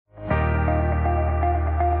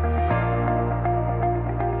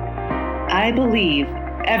I believe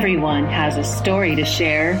everyone has a story to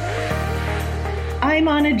share. I'm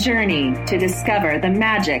on a journey to discover the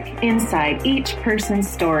magic inside each person's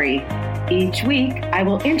story. Each week, I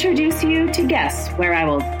will introduce you to guests where I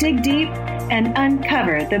will dig deep and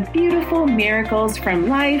uncover the beautiful miracles from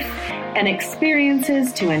life and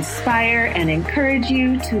experiences to inspire and encourage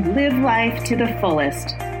you to live life to the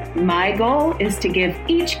fullest. My goal is to give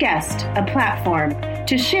each guest a platform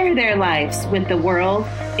to share their lives with the world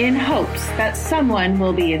in hopes that someone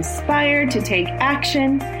will be inspired to take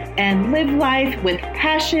action and live life with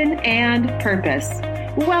passion and purpose.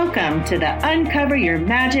 Welcome to the Uncover Your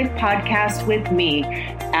Magic podcast with me,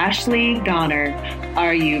 Ashley Goner.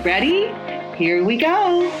 Are you ready? Here we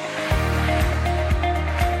go.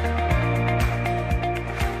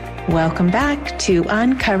 Welcome back to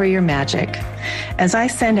Uncover Your Magic. As I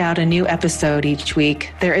send out a new episode each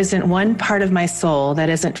week, there isn't one part of my soul that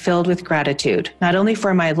isn't filled with gratitude, not only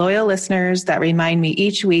for my loyal listeners that remind me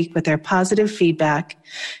each week with their positive feedback,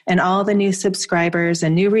 and all the new subscribers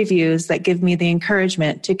and new reviews that give me the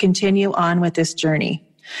encouragement to continue on with this journey,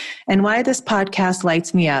 and why this podcast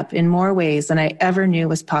lights me up in more ways than I ever knew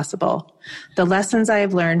was possible. The lessons I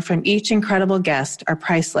have learned from each incredible guest are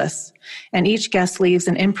priceless, and each guest leaves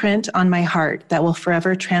an imprint on my heart that will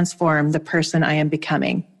forever transform the person I am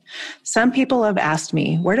becoming. Some people have asked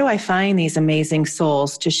me, where do I find these amazing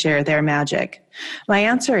souls to share their magic? My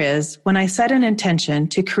answer is, when I set an intention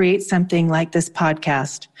to create something like this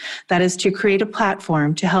podcast, that is to create a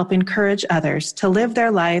platform to help encourage others to live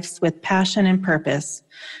their lives with passion and purpose,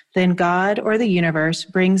 then God or the universe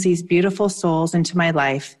brings these beautiful souls into my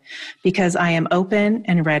life because I am open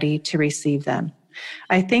and ready to receive them.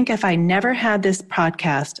 I think if I never had this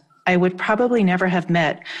podcast, I would probably never have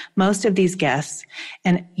met most of these guests,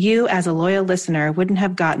 and you as a loyal listener wouldn't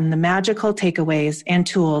have gotten the magical takeaways and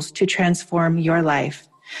tools to transform your life.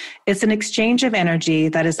 It's an exchange of energy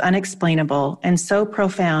that is unexplainable and so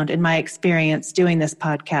profound in my experience doing this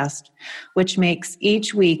podcast, which makes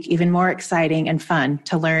each week even more exciting and fun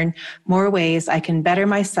to learn more ways I can better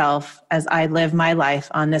myself as I live my life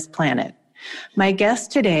on this planet. My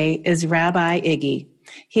guest today is Rabbi Iggy.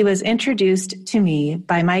 He was introduced to me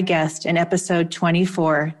by my guest in episode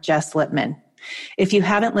 24, Jess Lippman. If you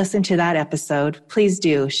haven't listened to that episode, please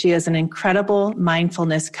do. She is an incredible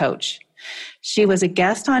mindfulness coach. She was a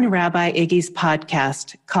guest on Rabbi Iggy's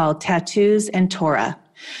podcast called Tattoos and Torah.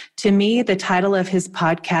 To me, the title of his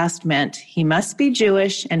podcast meant he must be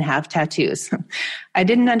Jewish and have tattoos. I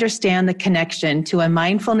didn't understand the connection to a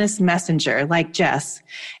mindfulness messenger like Jess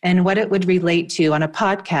and what it would relate to on a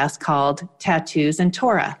podcast called Tattoos and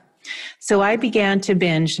Torah. So I began to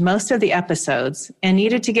binge most of the episodes and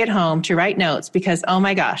needed to get home to write notes because, oh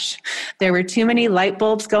my gosh, there were too many light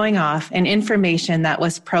bulbs going off and information that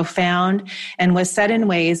was profound and was said in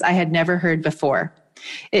ways I had never heard before.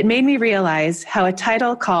 It made me realize how a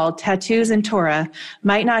title called Tattoos and Torah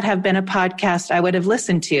might not have been a podcast I would have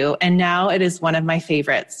listened to, and now it is one of my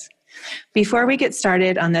favorites. Before we get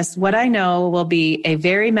started on this, what I know will be a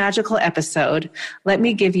very magical episode, let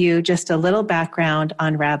me give you just a little background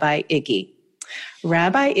on Rabbi Iggy.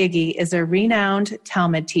 Rabbi Iggy is a renowned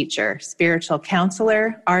Talmud teacher, spiritual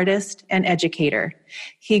counselor, artist, and educator.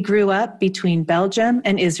 He grew up between Belgium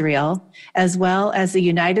and Israel, as well as the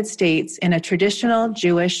United States in a traditional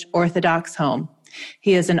Jewish Orthodox home.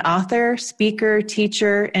 He is an author, speaker,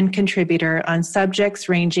 teacher, and contributor on subjects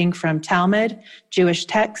ranging from Talmud, Jewish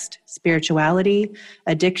text, spirituality,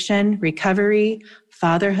 addiction, recovery,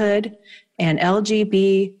 fatherhood, and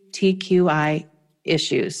LGBTQI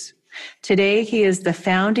issues. Today, he is the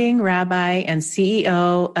founding rabbi and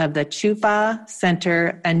CEO of the Tshuva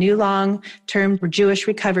Center, a new long-term Jewish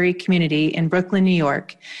recovery community in Brooklyn, New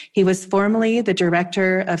York. He was formerly the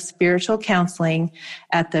director of spiritual counseling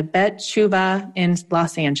at the Bet Tshuva in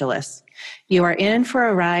Los Angeles. You are in for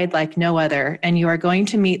a ride like no other, and you are going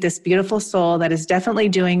to meet this beautiful soul that is definitely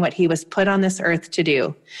doing what he was put on this earth to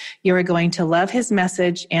do. You are going to love his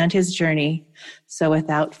message and his journey. So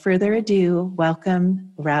without further ado,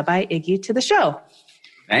 welcome Rabbi Iggy to the show.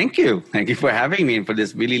 Thank you. Thank you for having me and for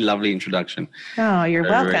this really lovely introduction. Oh, you're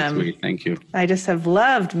welcome. Very sweet. Thank you. I just have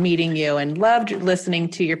loved meeting you and loved listening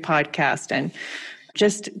to your podcast and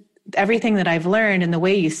just everything that I've learned and the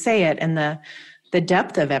way you say it and the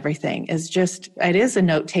depth of everything is just, it is a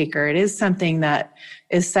note taker. It is something that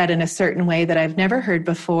is said in a certain way that I've never heard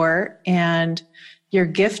before. And your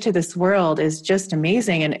gift to this world is just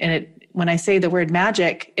amazing. And it, when I say the word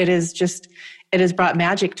magic, it has brought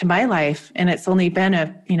magic to my life. And it's only been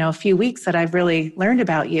a few weeks that I've really learned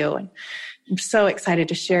about you. And I'm so excited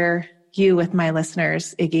to share you with my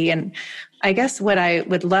listeners, Iggy. And I guess what I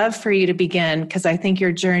would love for you to begin, because I think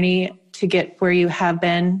your journey to get where you have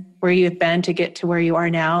been, where you've been to get to where you are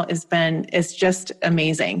now it's just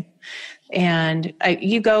amazing. And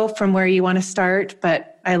you go from where you want to start,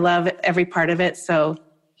 but I love every part of it. So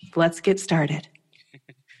let's get started.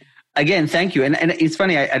 Again, thank you. And it's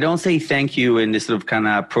funny, I don't say thank you in this sort of kind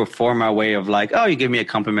of pro forma way of like, oh, you give me a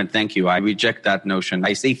compliment, thank you. I reject that notion.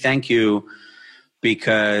 I say thank you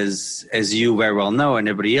because, as you very well know, and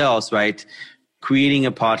everybody else, right, creating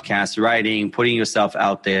a podcast, writing, putting yourself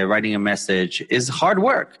out there, writing a message is hard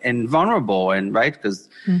work and vulnerable, and right, because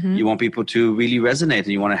you want people to really resonate and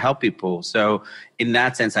you want to help people. So in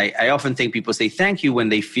that sense, I often think people say thank you when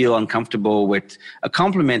they feel uncomfortable with a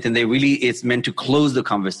compliment, and it's meant to close the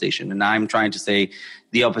conversation. And I'm trying to say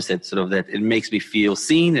the opposite, sort of that it makes me feel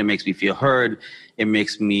seen, it makes me feel heard, it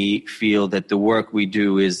makes me feel that the work we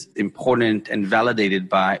do is important and validated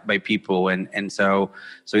by people. And so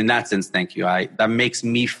in that sense, thank you. That makes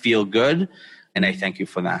me feel good, and I thank you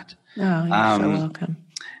for that. Oh, you're so welcome.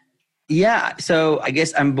 Yeah. So I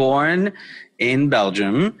guess I'm born in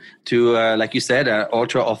Belgium to, like you said, an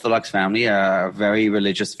ultra-Orthodox family, a very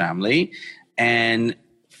religious family. And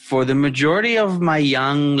for the majority of my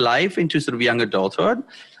young life into sort of young adulthood,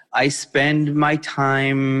 I spend my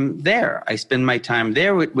time there. I spend my time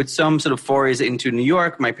there with some sort of forays into New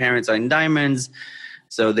York. My parents are in diamonds,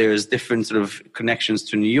 so there's different sort of connections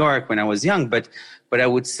to New York when I was young. But I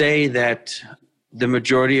would say that the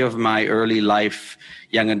majority of my early life,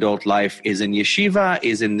 young adult life, is in yeshiva,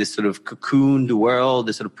 is in this sort of cocooned world,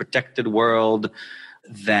 this sort of protected world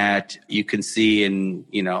that you can see in,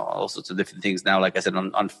 all sorts of different things now. Like I said,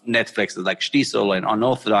 on Netflix, it's like Shtisel and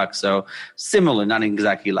Unorthodox. So similar, not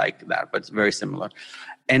exactly like that, but very similar.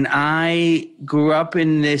 And I grew up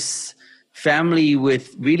in this family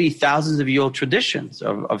with really thousands of year old traditions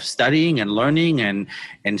of studying and learning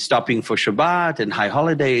and stopping for Shabbat and high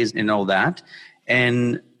holidays and all that.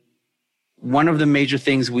 And one of the major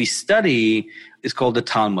things we study is called the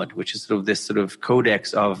Talmud, which is sort of this sort of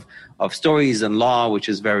codex of stories and law, which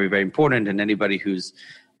is very, very important. And anybody who's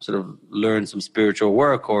sort of learned some spiritual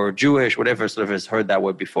work or Jewish, whatever, sort of has heard that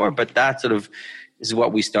word before. But that sort of is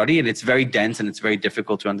what we study. And it's very dense and it's very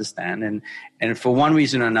difficult to understand. And for one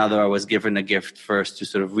reason or another, I was given a gift first to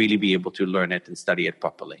sort of really be able to learn it and study it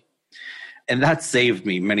properly. And that saved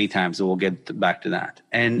me many times. So we'll get back to that.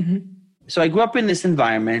 And so I grew up in this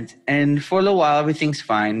environment, and for a little while, everything's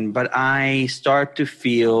fine. But I start to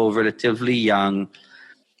feel relatively young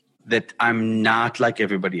that I'm not like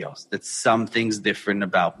everybody else, that something's different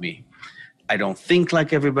about me. I don't think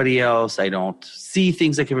like everybody else. I don't see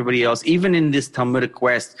things like everybody else. Even in this Talmudic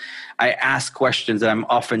quest, I ask questions that I'm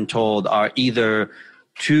often told are either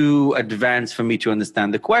too advanced for me to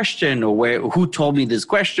understand the question, or who told me these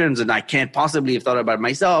questions, and I can't possibly have thought about it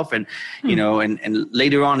myself. And, and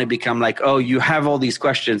later on it become like, oh, you have all these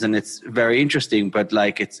questions and it's very interesting, but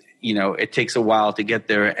like it's, it takes a while to get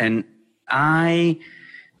there. And I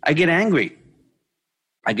get angry.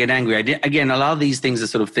 Again, a lot of these things are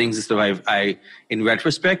sort of things that sort of I in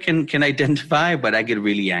retrospect can identify, but I get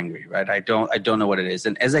really angry, right? I don't know what it is.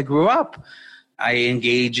 And as I grew up, I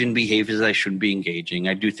engage in behaviors I shouldn't be engaging.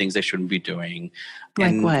 I do things I shouldn't be doing.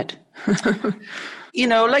 Like what?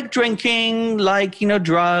 Like drinking, like,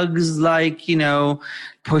 drugs, like,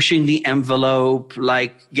 pushing the envelope,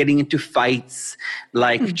 like getting into fights,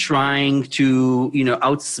 like trying to,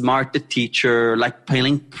 outsmart the teacher, like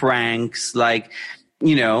playing pranks, like,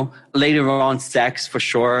 later on sex for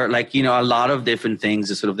sure. Like, a lot of different things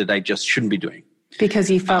are sort of that I just shouldn't be doing.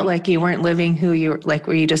 Because you felt like you weren't living who you were, like,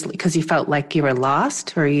 were you just because you felt like you were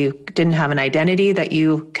lost, or you didn't have an identity that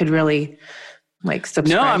you could really like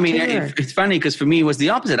subscribe to? No, I mean, it's funny because for me it was the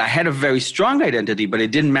opposite. I had a very strong identity, but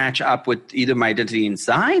it didn't match up with either my identity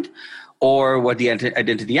inside or what the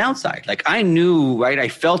identity outside. Like I knew, right? I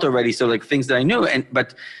felt already, so like things that I knew,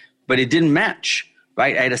 but it didn't match,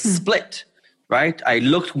 right? I had a split. Right? I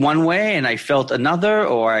looked one way and I felt another,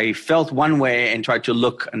 or I felt one way and tried to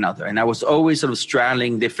look another. And I was always sort of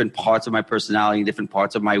straddling different parts of my personality, different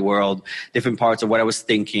parts of my world, different parts of what I was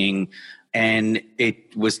thinking. And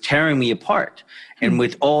it was tearing me apart. And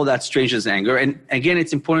with all that strangeness and anger, and again,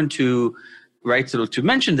 it's important to, right, sort of to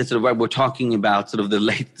mention that sort of we're talking about sort of the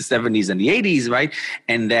late 70s and the 80s, right?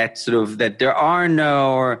 And that sort of that there are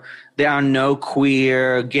no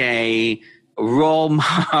queer, gay role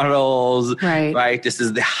models, right? This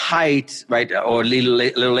is the height, right? Or a little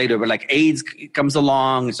later, but like AIDS comes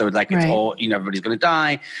along. So like it's all, everybody's going to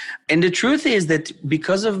die. And the truth is that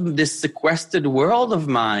because of this sequestered world of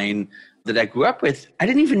mine, that I grew up with, I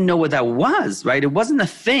didn't even know what that was, right? It wasn't a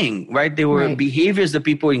thing, right? There were behaviors that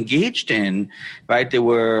people engaged in, right? They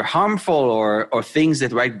were harmful or things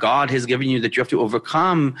that, right, God has given you that you have to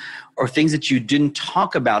overcome, or things that you didn't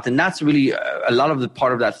talk about. And that's really a lot of the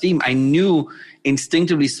part of that theme. I knew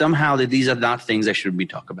instinctively somehow that these are not things I should be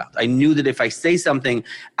talking about. I knew that if I say something,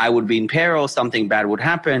 I would be in peril, something bad would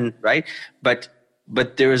happen, right? But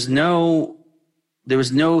there was no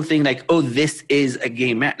thing like, oh, this is a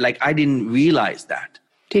gay man. Like, I didn't realize that.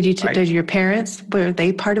 Did your parents, were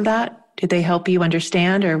they part of that? Did they help you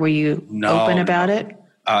understand, or were you open about it?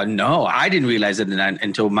 No, I didn't realize it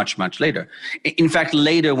until much, much later. In fact,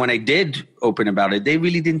 later when I did open about it, they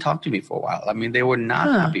really didn't talk to me for a while. I mean, they were not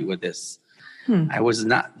happy with this. I was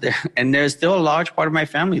not there. And there's still a large part of my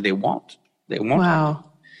family. They won't. Wow.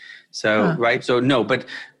 So, right. So no, but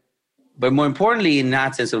more importantly, in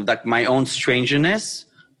that sense of like my own strangeness,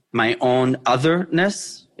 my own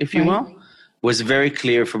otherness, if you will, was very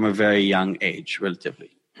clear from a very young age,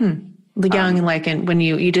 relatively. Young, like when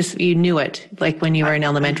you knew it, like when you were in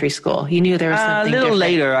elementary school, you knew there was something a little different.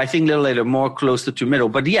 later. I think a little later, more closer to middle.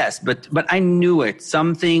 But yes, but I knew it.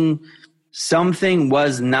 Something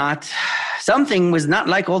was not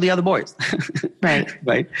like all the other boys. Right.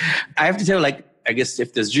 Right. I have to tell, like, I guess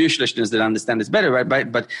if there's Jewish listeners that understand this better, right?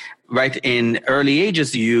 But right, in early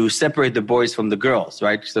ages, you separate the boys from the girls,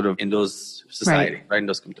 right? Sort of in those society, right? In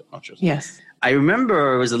those cultures. Yes. I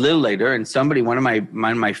remember it was a little later, and one of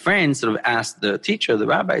my friends sort of asked the teacher, the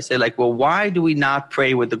rabbi, said, like, well, why do we not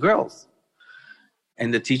pray with the girls?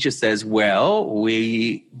 And the teacher says, well,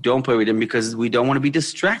 we don't pray with them because we don't want to be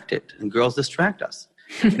distracted, and girls distract us.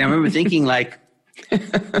 And I remember thinking, like,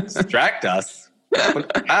 distract us?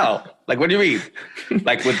 How? Like, what do you mean?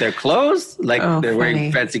 Like with their clothes? Like they're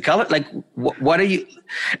wearing fancy color? Like, what are you?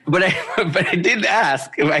 But I did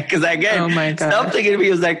ask, because again, something in me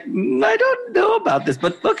was like, I don't know about this,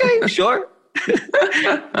 but okay, sure.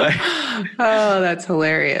 That's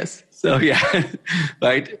hilarious. So yeah,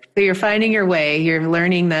 right. So you're finding your way. You're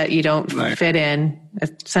learning that you don't fit in.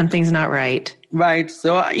 Something's not right. Right.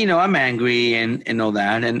 So, I'm angry and all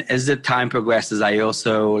that. And as the time progresses, I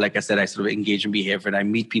also, like I said, I sort of engage in behavior, and I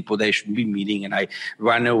meet people that I shouldn't be meeting, and I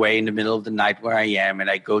run away in the middle of the night where I am, and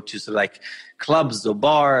I go to sort of like clubs or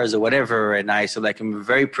bars or whatever. And I sort of like, I'm a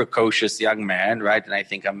very precocious young man, right? And I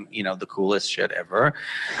think I'm, the coolest shit ever.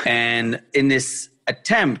 And in this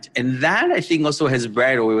attempt, and that I think also has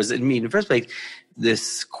bred, or it was in me in the first place,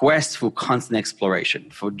 this quest for constant exploration,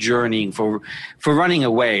 for journeying, for running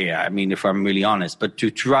away. I mean, if I'm really honest, but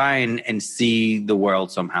to try and see the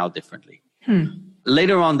world somehow differently.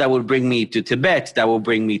 Later on, that will bring me to Tibet. That will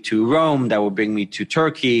bring me to Rome. That will bring me to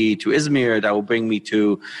Turkey, to Izmir. That will bring me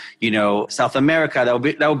to, South America.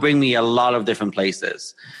 That will bring me a lot of different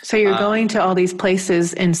places. So you're going to all these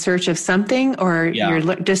places in search of something, or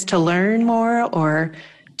you're just to learn more, or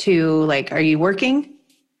to like, are you working?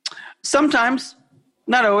 Sometimes.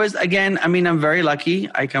 Not always. Again, I mean, I'm very lucky.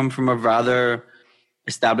 I come from a rather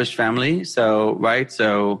established family. So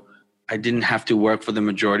I didn't have to work for the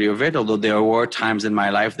majority of it, although there were times in my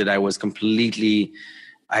life that I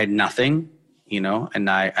had nothing, and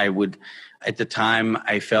I would, at the time,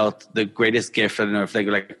 I felt the greatest gift. I don't know if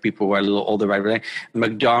like people who are a little older, right?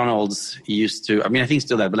 McDonald's used to, I mean, I think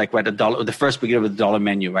still that, but like $1, the first beginning of the $1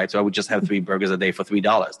 menu, right? So I would just have 3 burgers a day for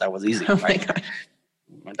 $3. That was easy, right? My God.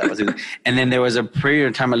 That was easy. And then there was a period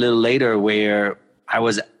of time a little later where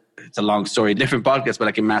it's a long story, different podcast, but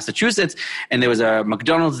like in Massachusetts, and there was a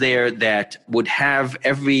McDonald's there that would have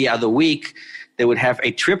every other week, they would have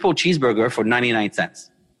a triple cheeseburger for 99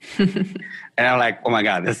 cents. And I'm like, oh my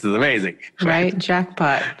God, this is amazing. Right?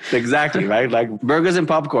 Jackpot. Exactly, right? Like burgers and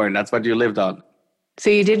popcorn, that's what you lived on.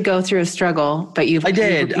 So you did go through a struggle, but you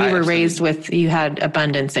were raised with, you had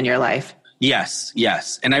abundance in your life. Yes.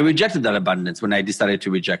 And I rejected that abundance when I decided to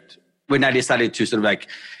sort of like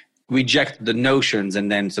reject the notions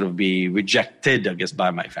and then sort of be rejected, I guess, by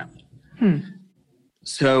my family.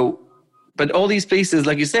 So, but all these places,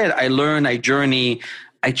 like you said, I learn, I journey,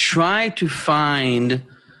 I try to find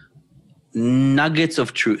nuggets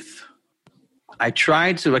of truth. I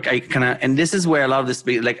tried to and this is where a lot of this,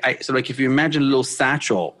 if you imagine a little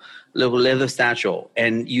leather satchel,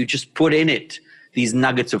 and you just put in it these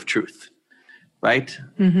nuggets of truth. Right?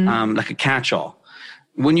 Like a catch-all.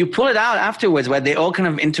 When you pull it out afterwards, where they all kind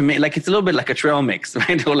of intermix, like it's a little bit like a trail mix,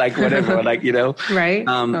 right? Or like whatever, Right.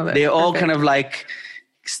 They're all kind of like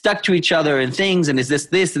stuck to each other and things, and is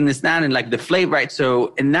this and this, that, and like the flavor, right?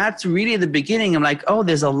 So, and that's really the beginning. I'm like, oh,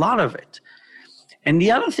 there's a lot of it. And the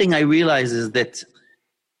other thing I realize is that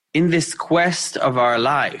in this quest of our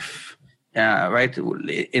life, right,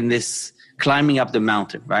 in this climbing up the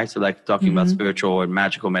mountain, right? So like talking about spiritual and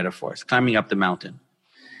magical metaphors, climbing up the mountain.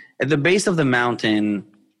 At the base of the mountain,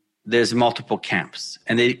 there's multiple camps,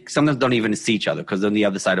 and they sometimes don't even see each other because they're on the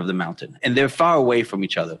other side of the mountain, and they're far away from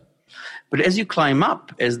each other. But as you climb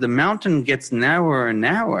up, as the mountain gets narrower and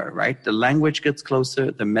narrower, right? The language gets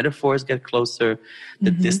closer, the metaphors get closer,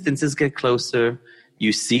 the distances get closer.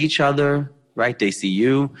 You see each other, right? They see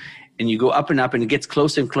you. And you go up and up, and it gets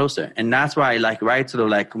closer and closer. And that's why I like, right, sort of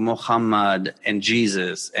like Muhammad and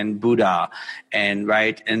Jesus and Buddha and,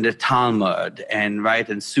 right, and the Talmud and, right,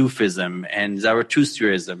 and Sufism and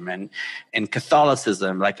Zarathustrism and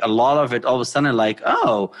Catholicism. Like a lot of it, all of a sudden, like,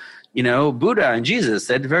 oh, you know, Buddha and Jesus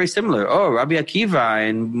said very similar. Oh, Rabbi Akiva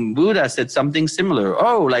and Buddha said something similar.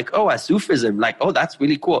 Oh, like, oh, Sufism, like, oh, that's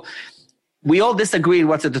really cool. We all disagree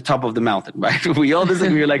what's at the top of the mountain, right? We all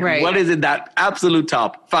disagree, like, right. What is at that absolute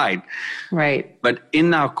top? Fine. Right. But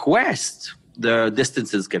in our quest, the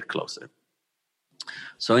distances get closer.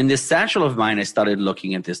 So in this satchel of mine, I started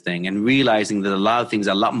looking at this thing and realizing that a lot of things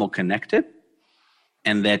are a lot more connected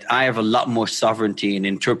and that I have a lot more sovereignty in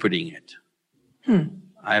interpreting it.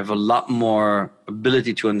 I have a lot more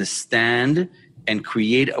ability to understand and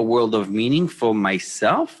create a world of meaning for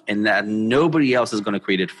myself, and that nobody else is going to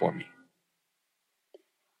create it for me.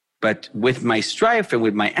 But with my strife and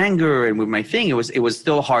with my anger and with my thing, it was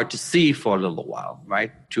still hard to see for a little while,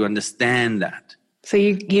 right? To understand that. So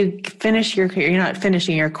you finish you're not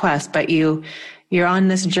finishing your quest, but you're on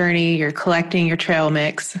this journey, you're collecting your trail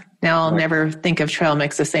mix. Now I'll never think of trail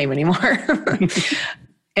mix the same anymore.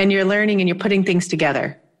 And you're learning and you're putting things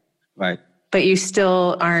together. Right. But you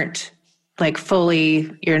still aren't like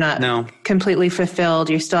fully, you're not completely fulfilled.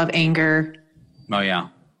 You still have anger. Oh, yeah.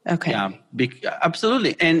 Okay. Yeah,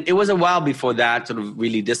 absolutely. And it was a while before that sort of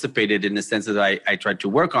really dissipated in the sense that I tried to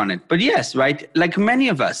work on it. But yes, right, like many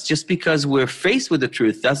of us, just because we're faced with the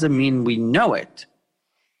truth doesn't mean we know it,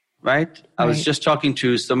 right? I was just talking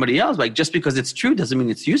to somebody else, like just because it's true doesn't mean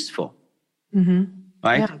it's useful,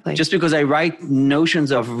 right? Yeah, just because I write notions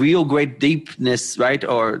of real great deepness, right?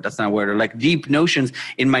 Or that's not a word, or like deep notions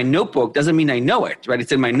in my notebook doesn't mean I know it, right?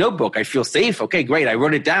 It's in my notebook. I feel safe. Okay, great. I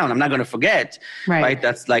wrote it down. I'm not going to forget, right?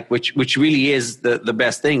 That's like, which really is the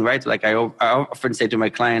best thing, right? Like I often say to my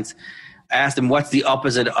clients, I ask them, what's the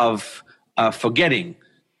opposite of forgetting?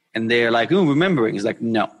 And they're like, oh, remembering. It's like,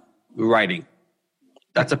 no, writing.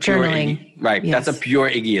 That's a pure, right? Yes. That's a pure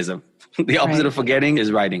Iggyism. The opposite of forgetting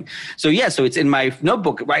is writing. So yeah, so it's in my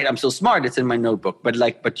notebook, right? I'm so smart, it's in my notebook.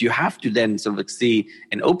 But you have to then sort of like see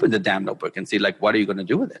and open the damn notebook and see like, what are you going to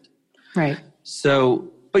do with it? Right.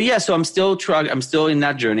 So, but yeah, so I'm still in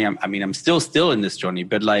that journey. I'm still in this journey,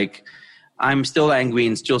 but like, I'm still angry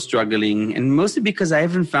and still struggling, and mostly because I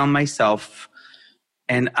haven't found myself,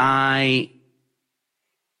 and I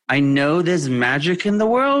know there's magic in the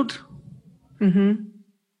world. Mm-hmm.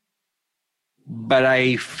 But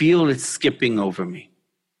I feel it's skipping over me.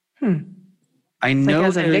 I know like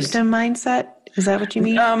as a victim mindset? Is that what you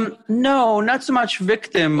mean? No, not so much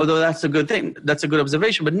victim, although that's a good thing. That's a good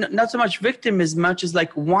observation. But not so much victim as much as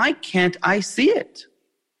like, why can't I see it?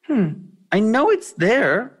 I know it's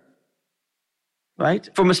there. Right?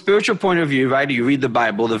 From a spiritual point of view, right? You read the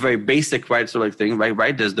Bible, the very basic, right, sort of thing,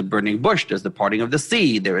 right? There's the burning bush, there's the parting of the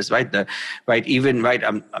sea, there is, right, I'm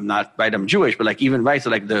Jewish, but like even, right,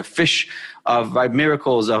 so like the fish of, right,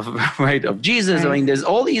 miracles of, right, of Jesus. Right. I mean, there's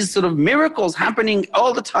all these sort of miracles happening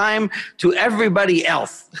all the time to everybody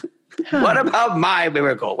else. What about my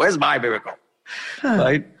miracle? Where's my miracle?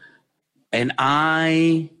 Right? And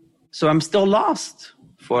so I'm still lost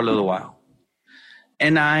for a little while.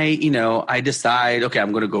 And I decide, okay,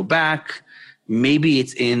 I'm going to go back. Maybe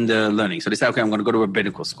it's in the learning. So they say, okay, I'm going to go to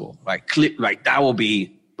rabbinical school. Right? Right. That will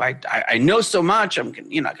be, right. I know so much. I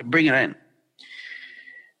can bring it in.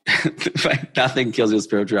 Right? Nothing kills your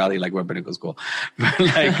spirituality like rabbinical school.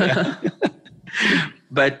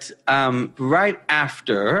 But right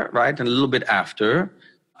after, right, and a little bit after,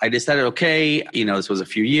 I decided, okay, this was a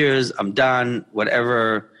few years. I'm done.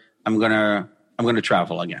 Whatever. I'm gonna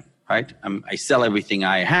travel again. Right? I sell everything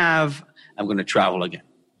I have. I'm going to travel again.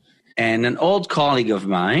 And an old colleague of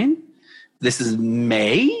mine, this is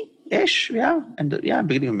May-ish,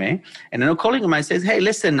 beginning of May. And an old colleague of mine says, hey,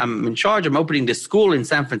 listen, I'm in charge. I'm opening this school in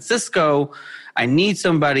San Francisco. I need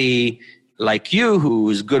somebody like you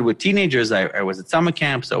who's good with teenagers. I was at summer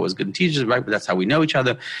camp, so I was good in teachers, right? But that's how we know each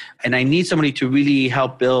other. And I need somebody to really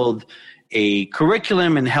help build a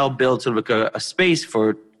curriculum and help build sort of like a space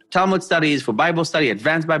for Talmud studies, for Bible study,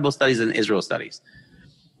 advanced Bible studies, and Israel studies.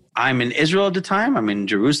 I'm in Israel at the time. I'm in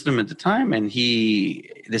Jerusalem at the time. And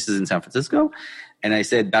this is in San Francisco. And I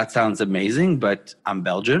said, that sounds amazing, but I'm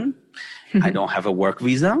Belgian. I don't have a work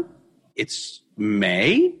visa. it's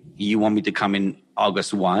May. You want me to come in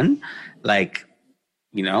August 1? Like,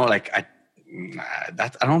 you know, like I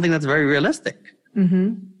don't think that's very realistic. Mm-hmm.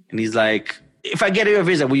 And he's like, if I get you a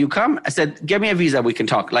visa, will you come? I said, get me a visa. We can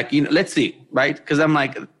talk. Like, you know, let's see. Right. Cause I'm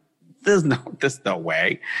like, there's no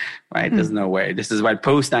way. Right. There's no way. This is why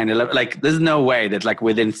post 9/11, like there's no way that like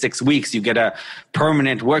within 6 weeks you get a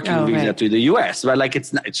permanent working visa to the US. Right. Like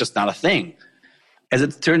it's just not a thing. As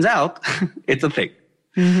it turns out, it's a thing.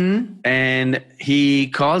 Mm-hmm. And he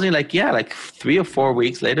calls me like, yeah, like 3 or 4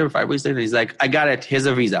 weeks later, 5 weeks later, he's like, I got it. Here's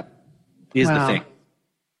a visa. Here's the thing.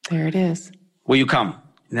 There it is. Will you come?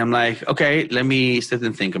 And I'm like, okay, let me sit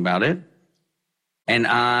and think about it. And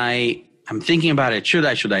I'm thinking about it. Should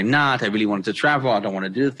I not? I really wanted to travel. I don't want to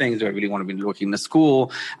do things. Do I really want to be working in the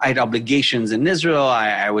school? I had obligations in Israel.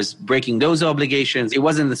 I was breaking those obligations. It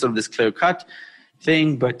wasn't this clear cut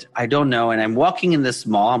thing, but I don't know. And I'm walking in this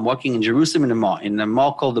mall. I'm walking in Jerusalem in a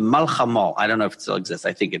mall called the Malcha Mall. I don't know if it still exists.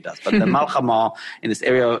 I think it does. But the Malcha Mall in this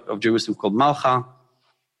area of Jerusalem called Malcha.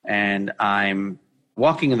 And I'm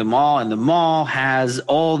walking in the mall, and the mall has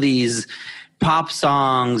all these pop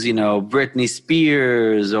songs, you know, Britney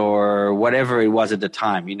Spears or whatever it was at the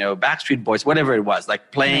time, you know, Backstreet Boys, whatever it was,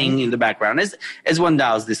 like playing in the background as one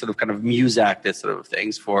does this sort of kind of music, this sort of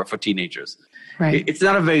things for teenagers. Right. It's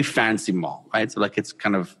not a very fancy mall, right? So like it's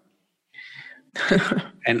kind of,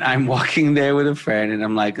 and I'm walking there with a friend, and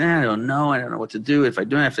I'm like, I don't know what to do. If I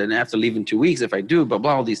do, I have to leave in 2 weeks. If I do, blah,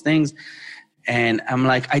 blah, all these things. And I'm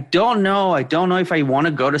like, I don't know if I want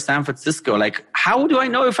to go to San Francisco. Like, how do I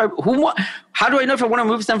know if I want to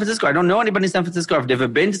move to San Francisco? I don't know anybody in San Francisco. I've never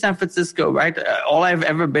been to San Francisco, right? All I've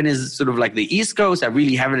ever been is sort of like the East Coast. I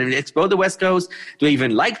really haven't explored the West Coast. Do I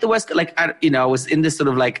even like the West Coast? Like, I was in this sort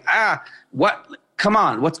of like, what? Come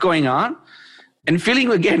on, what's going on? And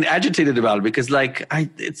feeling again agitated about it because like,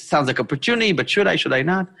 it sounds like opportunity, but should I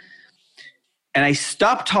not? And I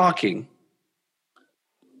stopped talking.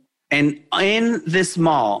 And in this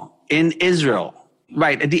mall in Israel,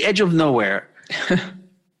 right at the edge of nowhere,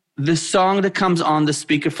 the song that comes on the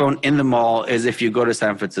speakerphone in the mall is "If You Go to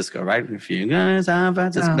San Francisco," right? If you go to San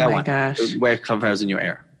Francisco, that one, gosh. Where Clubhouse in Your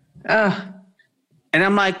Air. Oh, and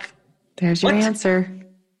I'm like, there's your answer.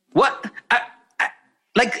 What?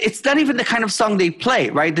 Like it's not even the kind of song they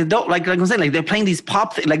play, right? They don't like I'm saying, like they're playing these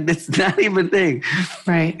pop things, like that's not even a thing,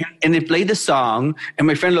 right? And they play the song, and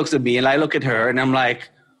my friend looks at me, and I look at her, and I'm like.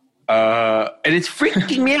 And it's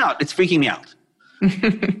freaking me out. It's freaking me out.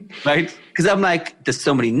 Right? Because I'm like, does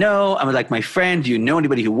somebody know? I'm like, my friend, do you know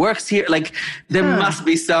anybody who works here? Like, there must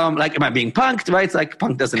be some, like, am I being punked? Right? It's like,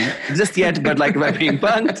 punk doesn't exist yet, but like, am I being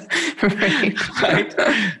punked? Right?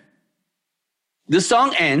 The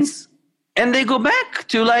song ends, and they go back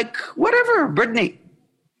to like, whatever, Britney.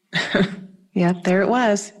 Yep, there it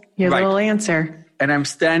was. Your little answer. And I'm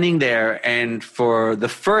standing there, and for the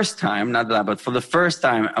first time, not that, but for the first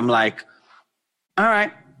time, I'm like, all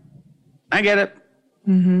right, I get it.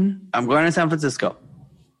 Mm-hmm. I'm going to San Francisco.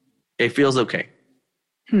 It feels okay.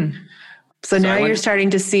 So now you're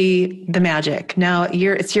starting to see the magic. Now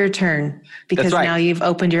it's your turn because now you've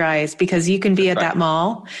opened your eyes because you can be at that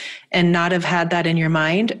mall and not have had that in your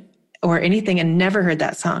mind or anything and never heard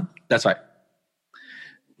that song. That's right.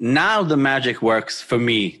 Now the magic works for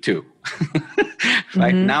me too.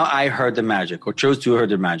 Right? Mm-hmm. Now I heard the magic or chose to hear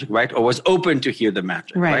the magic, right? Or was open to hear the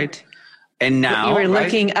magic, right? And now you were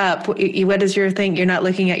looking up. What is your thing? You're not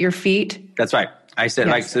looking at your feet? That's right. I said,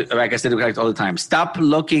 like I said all the time, stop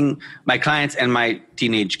looking, my clients and my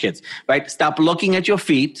teenage kids, right? Stop looking at your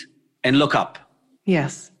feet and look up.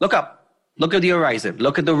 Yes. Look up. Look at the horizon.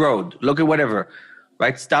 Look at the road. Look at whatever,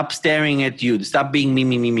 right? Stop staring at you. Stop being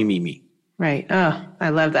me. Right. Oh, I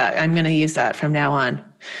love that. I'm going to use that from now on.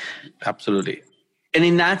 Absolutely. And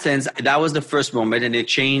in that sense, that was the first moment, and it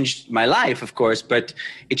changed my life, of course, but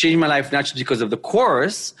it changed my life not just because of the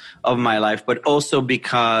course of my life, but also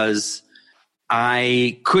because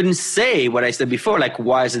I couldn't say what I said before, like,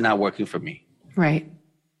 why is it not working for me? Right.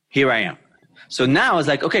 Here I am. So now it's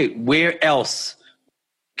like, okay, where else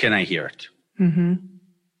can I hear it? Mm-hmm.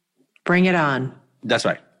 Bring it on. That's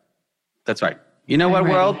right. You know what,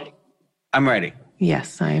 world? I'm ready.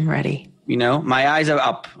 Yes, I am ready. You know, my eyes are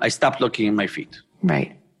up. I stopped looking at my feet.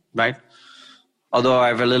 Right. Although I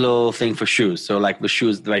have a little thing for shoes. So like with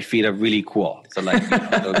shoes, my feet are really cool. So like,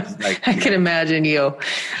 I can imagine you.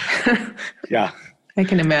 Yeah. I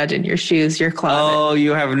can imagine your shoes, your closet. Oh,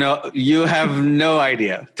 you have no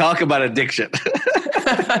idea. Talk about addiction.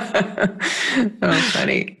 Oh,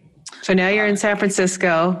 funny. So now you're in San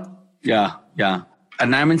Francisco. Yeah.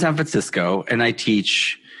 And I'm in San Francisco and I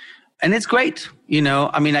teach And it's great.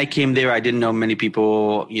 I mean, I came there, I didn't know many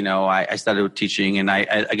people, I started teaching, and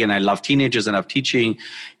I love teenagers and I love teaching.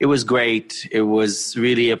 It was great. It was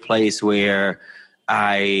really a place where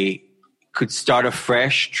I could start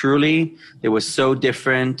afresh, truly. It was so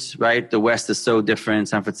different, right? The West is so different.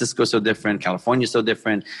 San Francisco is so different. California is so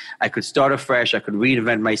different. I could start afresh. I could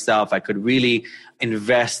reinvent myself. I could really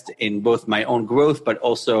invest in both my own growth, but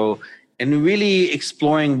also in really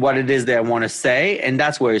exploring what it is that I want to say. And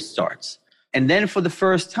that's where it starts. And then for the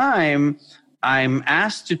first time, I'm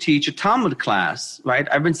asked to teach a Talmud class, right?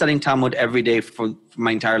 I've been studying Talmud every day for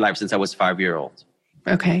my entire life since I was 5-year-old.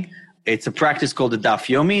 Okay. It's a practice called the Daf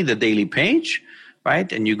Yomi, the daily page,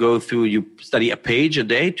 right? And you study a page a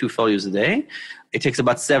day, 2 folios a day. It takes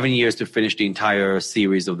about 7 years to finish the entire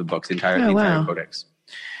series of the books, the entire codex.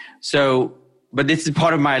 So, but this is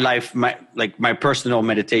part of my life, my personal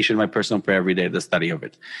meditation, my personal prayer every day, the study of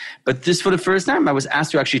it. But this, for the first time, I was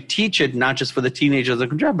asked to actually teach it, not just for the teenagers,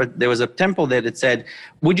 but there was a temple there that said,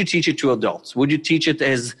 would you teach it to adults? Would you teach it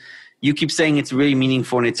as, you keep saying it's really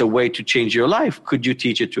meaningful and it's a way to change your life. Could you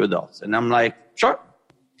teach it to adults? And I'm like, sure.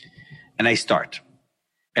 And I start.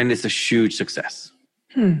 And it's a huge success.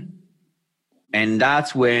 And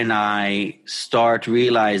that's when I start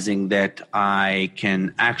realizing that I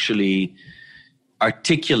can actually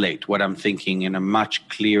articulate what I'm thinking in a much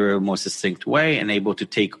clearer, more succinct way, and able to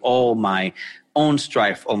take all my own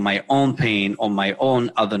strife, all my own pain, all my own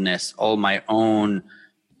otherness, all my own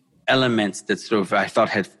elements that sort of I thought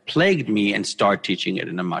had plagued me, and start teaching it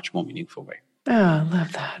in a much more meaningful way. Oh, I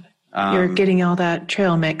love that. You're getting all that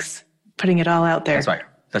trail mix, putting it all out there.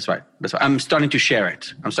 That's right. I'm starting to share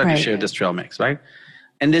it. I'm starting to share this trail mix, right?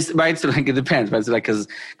 And this, right, so like it depends, right? So like,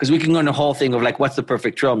 because we can go on the whole thing of like, what's the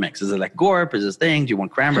perfect trail mix? Is it like gorp? Is this thing? Do you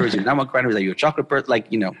want cranberries? Do you not want cranberries? Are you a chocolate person? Like,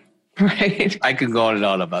 Right. I could go on and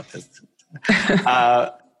on about this.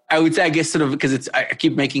 I would say, I guess sort of, because I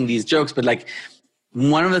keep making these jokes, but like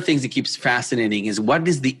one of the things that keeps fascinating is, what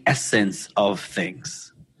is the essence of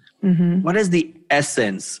things? Mm-hmm. What is the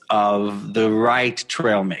essence of the right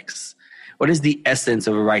trail mix? What is the essence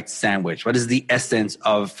of a right sandwich? What is the essence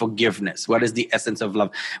of forgiveness? What is the essence of love?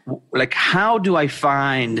 Like, how do I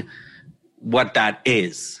find what that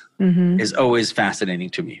is? Mm-hmm. Is always fascinating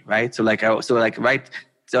to me, right? So I would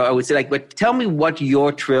say, like, but tell me what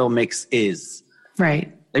your trail mix is.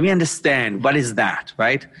 Right. Let me understand, what is that,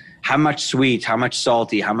 right? How much sweet, how much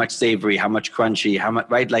salty, how much savory, how much crunchy, how much,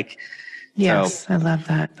 right? Like, yes, I love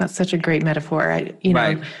that. That's such a great metaphor. Right.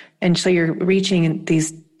 And so you're reaching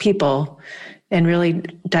these people and really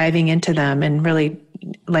diving into them and really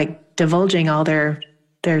like divulging all their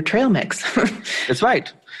trail mix. That's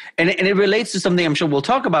right. And it relates to something I'm sure we'll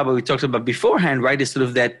talk about, but we talked about beforehand, right? Is sort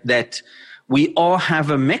of that we all have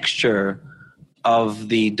a mixture of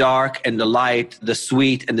the dark and the light, the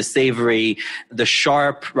sweet and the savory, the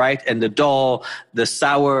sharp, right, and the dull, the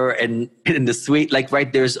sour and the sweet. Like,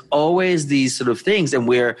 right, there's always these sort of things, and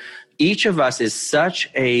where each of us is such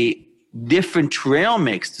a different trail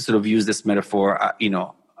mix, to sort of use this metaphor,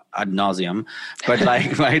 ad nauseum, but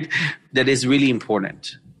like, right, that is really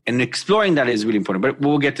important. And exploring that is really important, but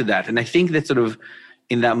we'll get to that. And I think that sort of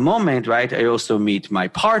in that moment, right, I also meet my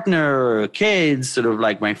partner, kids, sort of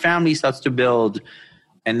like my family starts to build.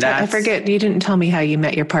 And that's, I forget, you didn't tell me how you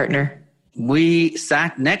met your partner. We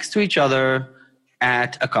sat next to each other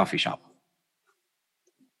at a coffee shop.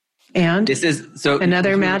 And this is so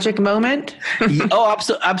another magic moment.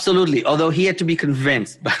 Absolutely. Although he had to be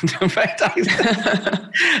convinced, but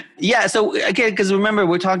yeah. So again, because remember,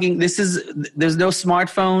 we're talking. There's no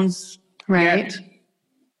smartphones, right? Yet.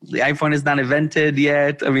 The iPhone is not invented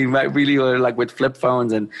yet. I mean, really, or like with flip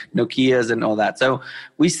phones and Nokias and all that. So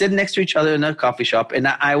we sit next to each other in a coffee shop, and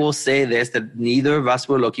I will say this: that neither of us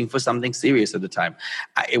were looking for something serious at the time.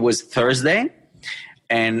 It was Thursday.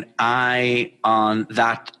 And I, on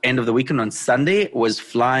that end of the weekend, on Sunday, was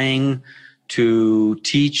flying to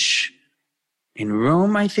teach in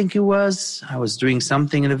Rome, I think it was. I was doing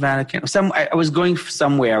something in the Vatican. I was going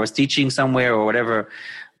somewhere. I was teaching somewhere or whatever.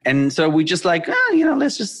 And so we just like,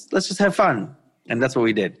 let's just have fun. And that's what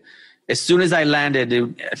we did. As soon as I landed,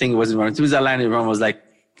 I think it was in Rome. As soon as I landed in Rome, I was like,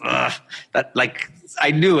 I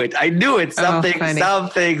knew it.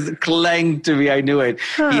 Something clanged to me. I knew it.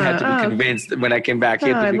 He had to be convinced when I came back. He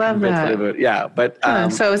had to be convinced. Yeah, but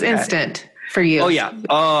so it was instant for you. Oh yeah,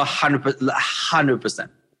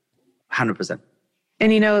 100%.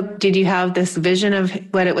 And did you have this vision of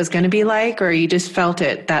what it was going to be like, or you just felt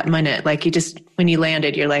it that minute? Like when you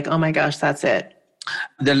landed, you're like, oh my gosh, that's it.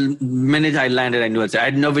 The minute I landed, I knew it. I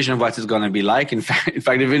had no vision of what it's going to be like. In fact,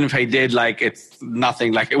 even if I did, like, it's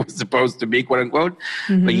nothing like it was supposed to be, quote unquote.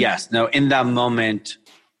 Mm-hmm. But yes, no, in that moment,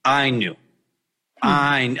 I knew.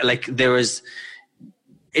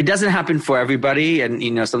 It doesn't happen for everybody. And,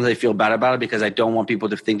 sometimes I feel bad about it because I don't want people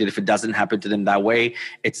to think that if it doesn't happen to them that way,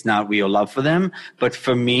 it's not real love for them. But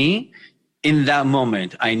for me, in that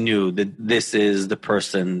moment, I knew that this is the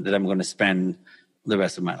person that I'm going to spend the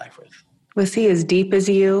rest of my life with. Was he as deep as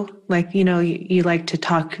you? Like, you like to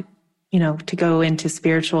talk, to go into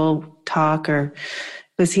spiritual talk, or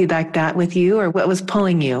was he like that with you, or what was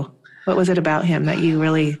pulling you? What was it about him that you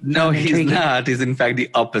really No, he's intriguing? not. He's in fact the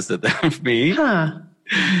opposite of me. Huh.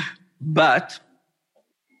 But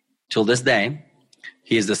till this day,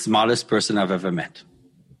 he is the smartest person I've ever met.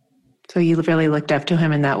 So you really looked up to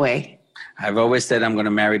him in that way? I've always said I'm going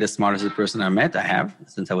to marry the smartest person I met. I have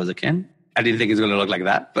since I was a kid. I didn't think he's going to look like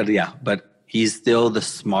that, but yeah. But he's still the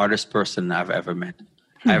smartest person I've ever met.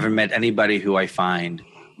 I haven't met anybody who I find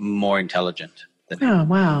more intelligent than him. Oh,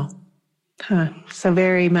 wow. Huh. So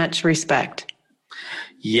very much respect.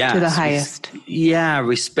 Yeah. To the highest.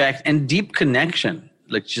 Respect and deep connection.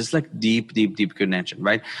 Just deep, deep, deep connection,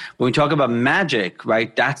 right? When we talk about magic,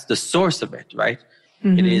 right, that's the source of it, right?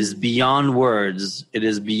 Mm-hmm. It is beyond words. It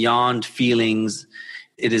is beyond feelings.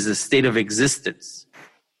 It is a state of existence,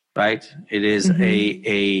 right? It is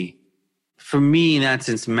for me, in that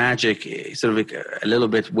sense, magic, sort of a little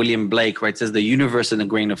bit William Blake, right, says the universe in a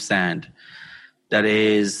grain of sand. That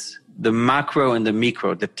is the macro and the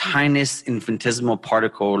micro. The tiniest infinitesimal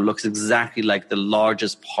particle looks exactly like the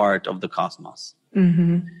largest part of the cosmos.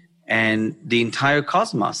 Mm-hmm. And the entire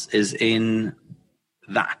cosmos is in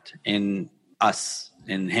that, in us,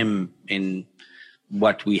 in him, in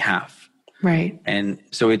what we have. Right. And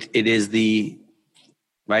so it is the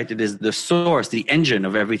source, the engine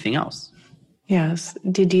of everything else. Yes.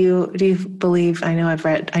 Do you believe, I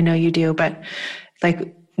know you do, but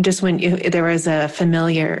like just when there was a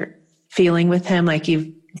familiar feeling with him, like you've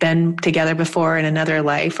been together before in another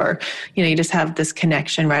life, or, you just have this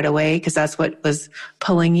connection right away because that's what was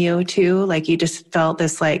pulling you to, like you just felt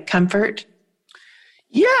this like comfort?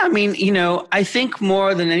 Yeah. I mean, I think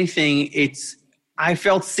more than anything, I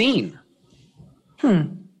felt seen. For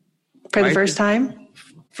the first time?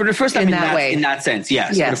 For the first time in that way. In that sense,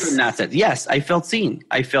 yes. In that sense, yes, I felt seen.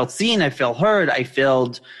 I felt heard. I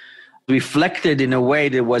felt reflected in a way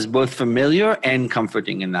that was both familiar and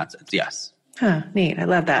comforting in that sense, yes. Huh, neat. I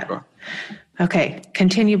love that. Sure. Okay,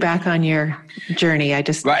 continue back on your journey. I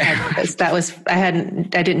just I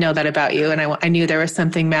didn't know that about you, and I knew there was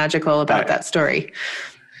something magical about that story,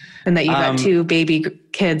 and that you got two baby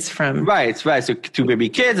kids from right. So 2 baby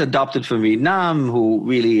kids adopted from Vietnam, who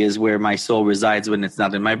really is where my soul resides when it's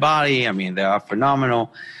not in my body. I mean, they are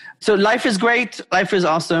phenomenal. So life is great, life is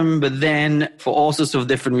awesome, but then for all sorts of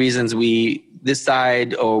different reasons, we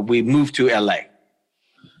moved to LA.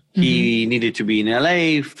 He needed to be in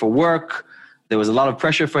LA for work. There was a lot of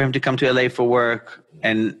pressure for him to come to LA for work.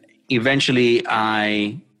 And eventually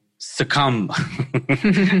I succumb,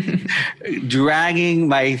 dragging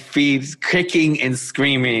my feet, kicking and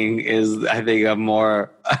screaming is, I think, a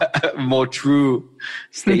more true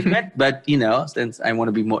statement. But, since I want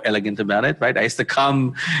to be more elegant about it, right? I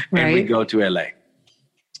succumb and we go to LA.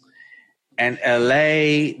 And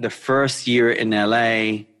LA, the first year in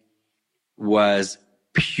LA was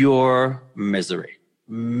pure misery.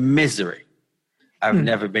 I've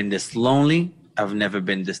never been this lonely. I've never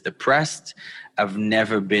been this depressed. I've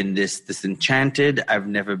never been this disenchanted. I've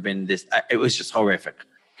never been this. It was just horrific.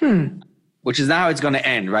 Which is now it's going to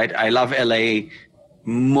end, right? I love LA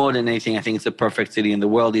more than anything. I think it's the perfect city in the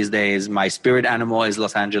world these days. My spirit animal is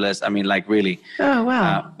Los Angeles. I mean, like really. Oh,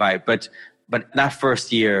 wow. Right. But that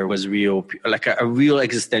first year was real, like a real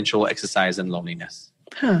existential exercise in loneliness.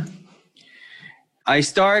 Huh.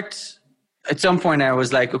 At some point I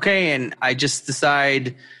was like, okay, and I just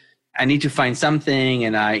decide I need to find something,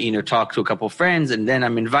 and I, talk to a couple of friends, and then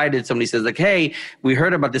I'm invited. Somebody says like, hey, we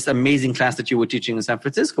heard about this amazing class that you were teaching in San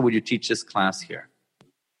Francisco. Would you teach this class here?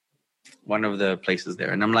 One of the places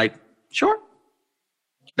there. And I'm like, sure.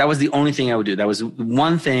 That was the only thing I would do. That was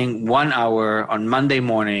one thing, 1 hour on Monday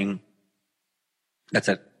morning. That's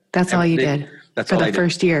it. That's all you did. That's for all I the did.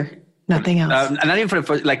 First year. Nothing else. Not even for the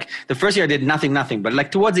first, the first year I did nothing.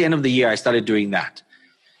 But towards the end of the year, I started doing that.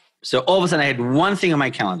 So all of a sudden I had one thing on my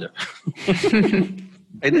calendar.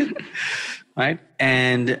 I did. Right.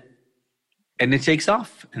 And it takes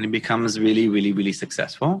off and it becomes really, really, really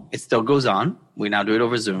successful. It still goes on. We now do it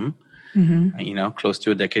over Zoom, close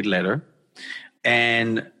to a decade later.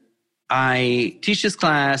 And I teach this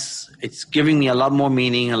class. It's giving me a lot more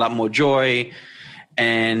meaning, a lot more joy.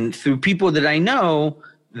 And through people that I know,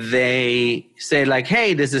 they say like,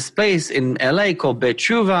 hey, there's this place in LA called Bet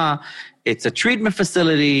Tshuva. It's a treatment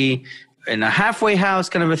facility. in a halfway house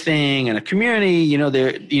kind of a thing, in a community, you know,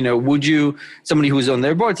 there, you know, would you, somebody who's on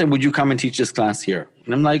their board said, would you come and teach this class here?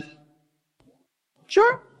 And I'm like,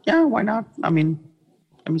 sure. Yeah, why not? I mean,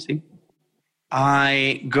 let me see.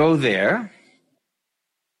 I go there,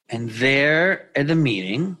 and there at the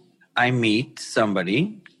meeting, I meet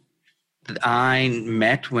somebody that I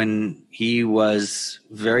met when he was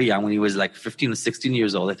very young, when he was like 15 or 16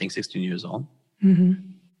 years old, I think 16 years old,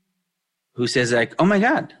 who says like, oh my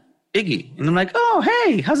God, Iggy. And I'm like, oh,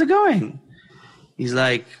 hey, how's it going? He's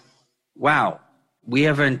like, wow, I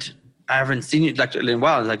haven't seen you in a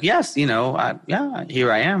while. I was like, yes, you know, yeah,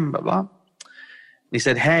 here I am, blah, blah. He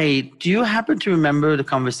said, hey, do you happen to remember the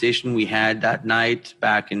conversation we had that night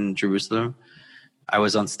back in Jerusalem? I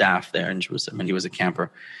was on staff there in Jerusalem, and he was a camper.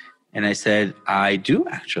 And I said, I do,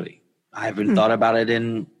 actually. I haven't thought about it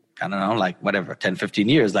in, I don't know, like whatever, 10, 15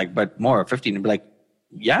 years, like, but more, 15. And be like,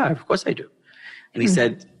 yeah, of course I do. And he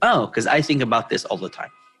said, oh, because I think about this all the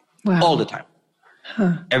time. Wow. All the time.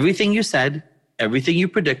 Huh. Everything you said, everything you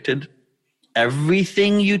predicted,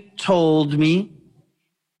 everything you told me,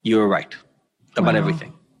 you were right. About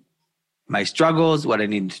everything. My struggles, what I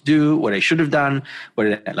needed to do, what I should have done,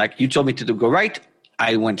 like you told me to go right,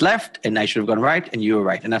 I went left, and I should have gone right, and you were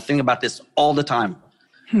right. And I think about this all the time.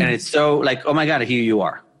 And it's so like, oh my God, here you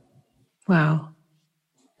are. Wow.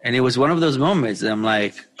 And it was one of those moments that I'm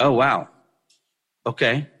like, oh wow,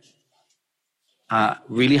 okay.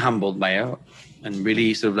 Really humbled by it, and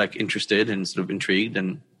really sort of like interested and sort of intrigued.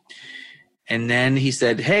 And then he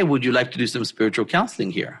said, hey, would you like to do some spiritual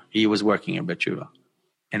counseling here? He was working in Betchuva.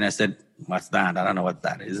 And I said, what's that? I don't know what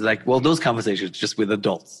that is. Like, well, those conversations just with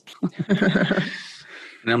adults.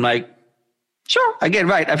 And I'm like, sure, again,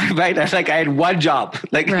 right. Right. I like, I had one job,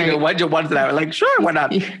 like, you know, one job, one time. Like, sure, why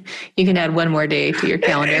not? You can add one more day to your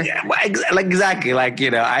calendar. Like, exactly. Like,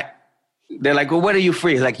 you know, they're like, well, when are you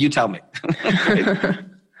free? Like, you tell me.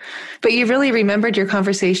 But you really remembered your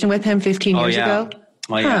conversation with him 15 years ago?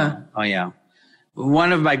 Oh, yeah. Oh, yeah.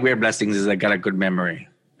 One of my great blessings is I got a good memory.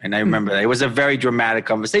 And I remember that. It was a very dramatic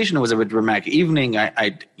conversation. It was a very dramatic evening.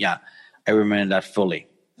 I remember that fully.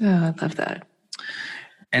 Oh, I love that.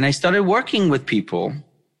 And I started working with people.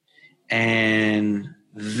 And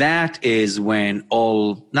that is when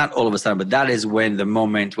not all of a sudden, but that is when the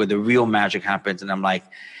moment where the real magic happens. And I'm like,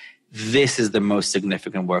 this is the most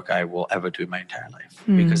significant work I will ever do in my entire life.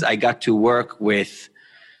 Because I got to work with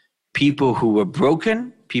people who were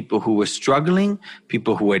broken, people who were struggling,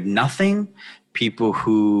 people who had nothing, people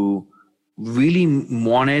who really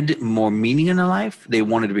wanted more meaning in their life. They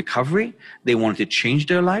wanted recovery. They wanted to change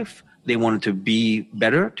their life. They wanted to be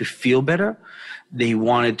better, to feel better. They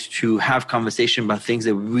wanted to have conversation about things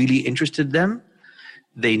that really interested them.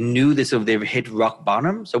 They knew this, if they've hit rock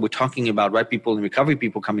bottom. So we're talking about, right, people in recovery,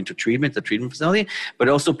 people coming to treatment, the treatment facility, but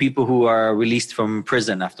also people who are released from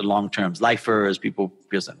prison after long terms, lifers, people in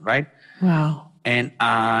prison, right? Wow. And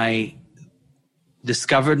I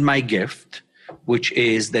discovered my gift, which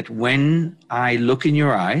is that when I look in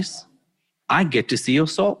your eyes, I get to see your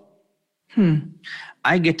soul.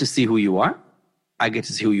 I get to see who you are. I get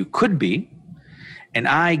to see who you could be. And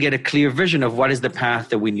I get a clear vision of what is the path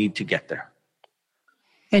that we need to get there.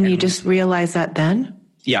 And you just realized that then?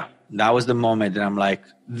 Yeah, that was the moment that I'm like,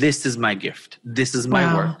 this is my gift. This is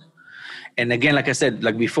my work. And again, like I said,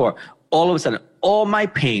 like before, all of a sudden, all my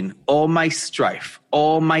pain, all my strife,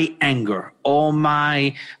 all my anger, all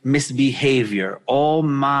my misbehavior, all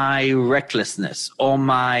my recklessness, all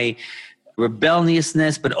my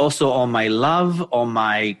rebelliousness, but also all my love, all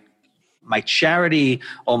my charity,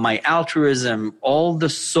 all my altruism, all the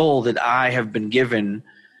soul that I have been given,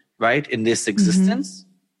 right, in this existence.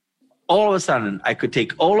 All of a sudden, I could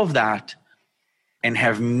take all of that and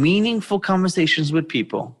have meaningful conversations with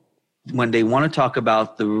people when they want to talk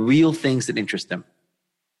about the real things that interest them.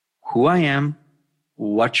 Who I am,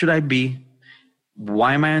 what should I be,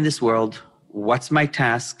 why am I in this world, what's my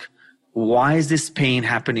task, why is this pain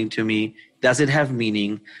happening to me, does it have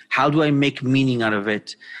meaning, how do I make meaning out of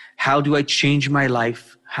it, how do I change my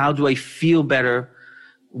life, how do I feel better,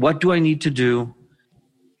 what do I need to do,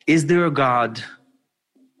 is there a God?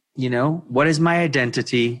 You know, what is my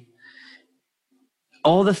identity?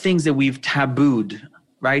 All the things that we've tabooed,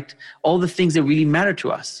 right? All the things that really matter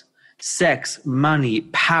to us. Sex, money,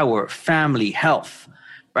 power, family, health,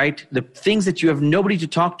 right? The things that you have nobody to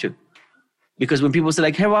talk to. Because when people say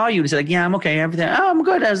like, hey, how are you? They say like, yeah, I'm okay, everything. Oh, I'm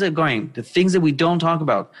good. How's it going? The things that we don't talk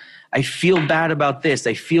about. I feel bad about this.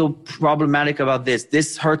 I feel problematic about this.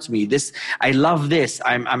 This hurts me. This, I love this.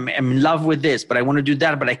 I'm in love with this, but I want to do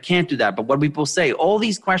that, but I can't do that. But what people say, all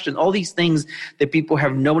these questions, all these things that people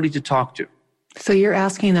have nobody to talk to. So you're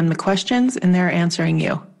asking them the questions and they're answering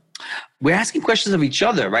you. we're asking questions of each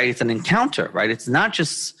other, right? It's an encounter, right? It's not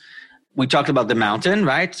just, we talked about the mountain,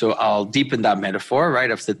 right? So I'll deepen that metaphor,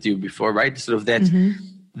 right? I've said to you before, right? Sort of that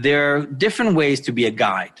there are different ways to be a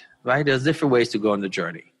guide, right? There's different ways to go on the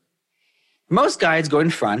journey. Most guides go in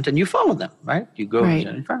front and you follow them, right? You go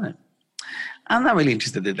in front of them. I'm not really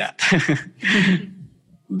interested in that.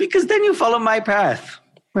 Because then you follow my path.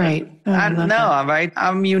 Right. Right?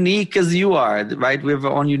 I'm unique as you are, right? We have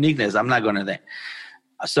our own uniqueness. I'm not going to that.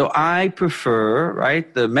 So I prefer,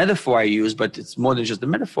 right? The metaphor I use, but it's more than just the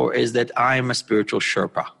metaphor, is that I'm a spiritual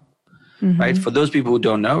Sherpa, right? For those people who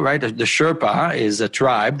don't know, right? The Sherpa is a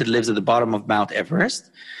tribe that lives at the bottom of Mount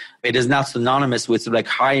Everest. It is not synonymous with like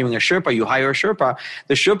hiring a Sherpa. You hire a Sherpa.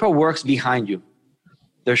 The Sherpa works behind you.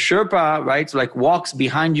 The Sherpa, right, so like walks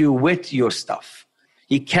behind you with your stuff.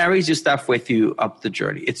 He carries your stuff with you up the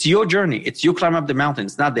journey. It's your journey. It's you climb up the mountain.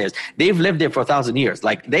 It's not theirs. They've lived there for 1,000 years.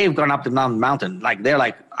 Like they've gone up the mountain. Like they're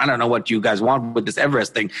like, I don't know what you guys want with this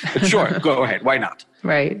Everest thing, but sure, go ahead. Why not?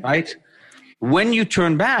 Right. Right. When you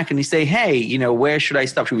turn back and you say, hey, you know, where should I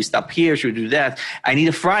stop? Should we stop here? Should we do that? I need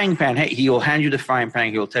a frying pan. Hey, he will hand you the frying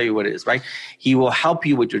pan. He will tell you what it is, right? He will help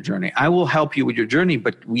you with your journey. I will help you with your journey,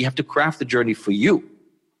 but we have to craft the journey for you,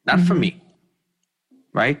 not for me,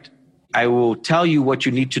 right? I will tell you what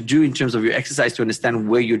you need to do in terms of your exercise to understand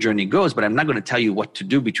where your journey goes, but I'm not going to tell you what to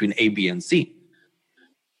do between A, B, and C.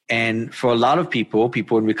 And for a lot of people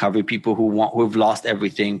in recovery, people who have lost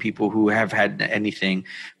everything, people who have had anything,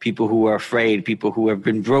 people who are afraid, people who have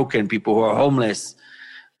been broken, people who are homeless,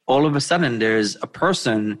 all of a sudden there's a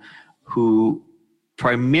person who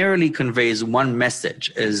primarily conveys one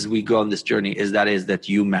message as we go on this journey, is that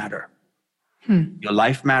you matter. Your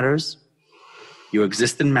life matters. Your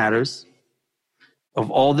existence matters. Of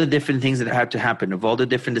all the different things that had to happen, of all the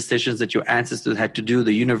different decisions that your ancestors had to do,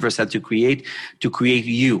 the universe had to create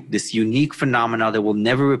you, this unique phenomena that will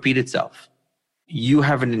never repeat itself. You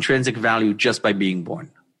have an intrinsic value just by being born.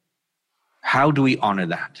 How do we honor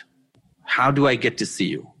that? How do I get to see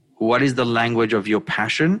you? What is the language of your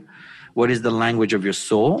passion? What is the language of your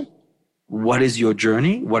soul? What is your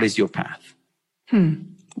journey? What is your path?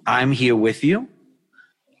 I'm here with you.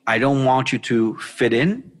 I don't want you to fit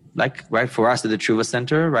in. Like, right, for us at the Truva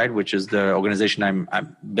Center, right, which is the organization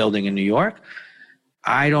I'm building in New York,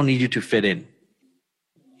 I don't need you to fit in.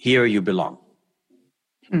 Here you belong.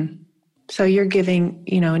 So you're giving,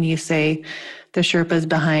 you know, and you say the Sherpa's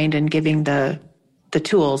behind and giving the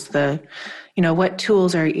tools, what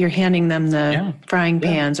tools you're handing them the frying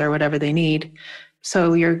pans or whatever they need.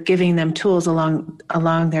 So you're giving them tools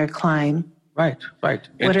along their climb. Right. Right.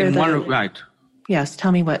 Yes,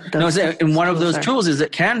 tell me what those and one of those tools is a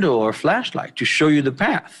candle or a flashlight to show you the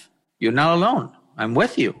path. You're not alone. I'm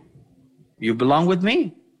with you. You belong with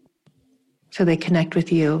me. So they connect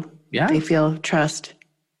with you. Yeah. They feel trust.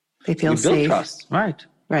 They feel safe. Build trust. Right.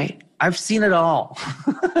 Right. I've seen it all.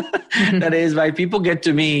 That is, right. People get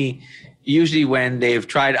to me usually when they've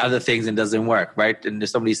tried other things and it doesn't work, right? And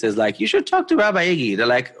somebody says like, you should talk to Rabbi Iggy. They're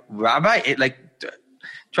like, Rabbi, like,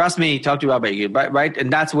 trust me, talk to Rabbi Iggy, right? And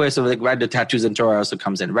that's where sort of like, right, the tattoos and Torah also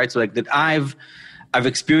comes in, right? So like that I've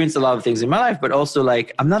experienced a lot of things in my life, but also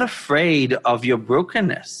like, I'm not afraid of your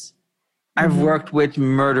brokenness. I've worked with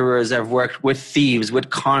murderers. I've worked with thieves, with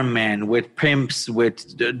con men, with pimps,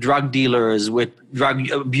 with drug dealers, with drug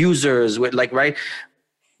abusers, with like, right?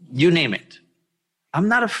 You name it. I'm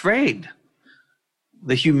not afraid.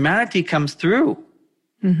 The humanity comes through.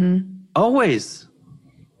 Always.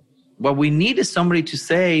 What we need is somebody to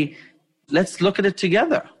say, let's look at it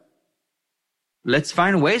together. Let's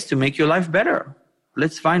find ways to make your life better.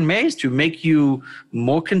 Let's find ways to make you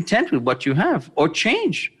more content with what you have or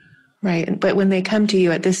change. Right. But when they come to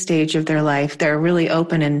you at this stage of their life, they're really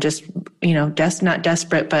open and just, not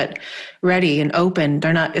desperate, but ready and open.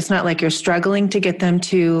 It's not like you're struggling to get them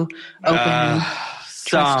to open and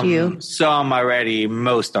trust you. Some are ready.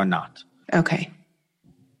 Most are not. Okay.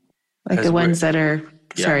 Like the ones that are...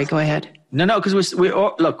 Sorry, go ahead. No, because we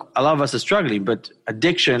all, look, a lot of us are struggling, but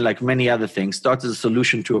addiction, like many other things, starts as a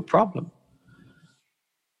solution to a problem.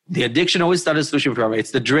 The addiction always starts as a solution to a problem.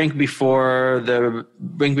 It's the drink before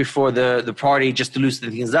the party just to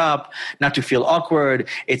loosen things up, not to feel awkward.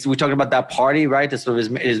 We're talking about that party, right? That sort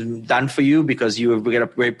of is done for you because you get a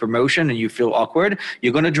great promotion and you feel awkward.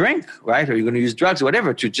 You're going to drink, right? Or you're going to use drugs or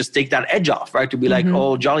whatever to just take that edge off, right? To be like,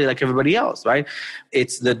 all jolly like everybody else, right?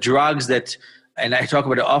 It's the drugs that... And I talk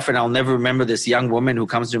about it often. I'll never remember this young woman who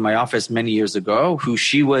comes to my office many years ago, who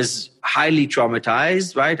she was highly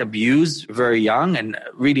traumatized, right? Abused very young, and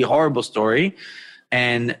really horrible story.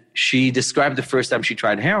 And she described the first time she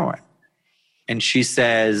tried heroin. And she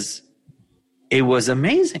says, it was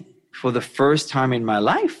amazing. For the first time in my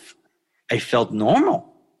life, I felt normal.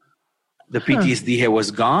 The PTSD here was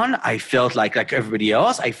gone. I felt like everybody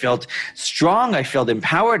else. I felt strong. I felt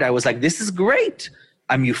empowered. I was like, this is great.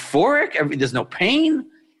 I'm euphoric. There's no pain.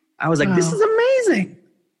 I was like, this is amazing.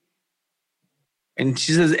 And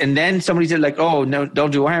she says, and then somebody said like, oh, no,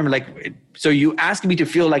 don't do harm. Like, so you ask me to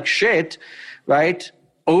feel like shit, right?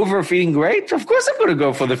 Over feeling great? Of course I'm going to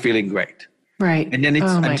go for the feeling great. Right. And then it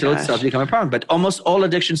starts to become a problem. But almost all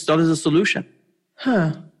addictions start as a solution.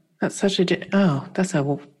 Huh. That's that's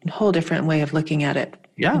a whole different way of looking at it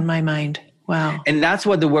in my mind. Wow. And that's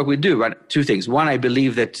what the work we do, right? Two things. One, I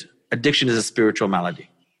believe that addiction is a spiritual malady.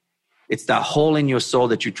 It's that hole in your soul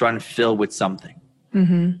that you're trying to fill with something.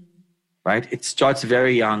 Mm-hmm. Right? It starts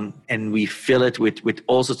very young and we fill it with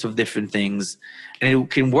all sorts of different things. And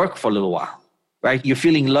it can work for a little while, right? You're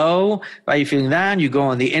feeling low, right? You're feeling down. You go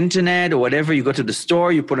on the internet or whatever. You go to the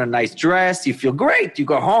store, you put on a nice dress. You feel great. You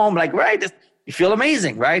go home like, right? You feel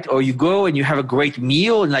amazing, right? Or you go and you have a great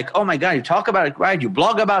meal and like, oh my God, you talk about it, right? You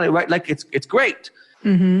blog about it, right? Like it's great,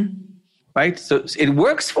 right? So it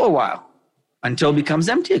works for a while until it becomes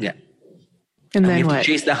empty again. And then you have what?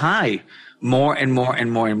 to chase the high more and more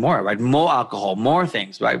and more and more, right? More alcohol, more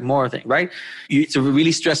things, right? More things, right? It's a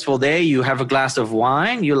really stressful day. You have a glass of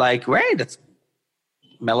wine. You're like, great, that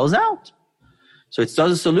mellows out. So it's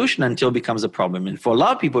not a solution until it becomes a problem. And for a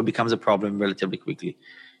lot of people, it becomes a problem relatively quickly.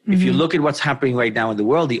 If you look at what's happening right now in the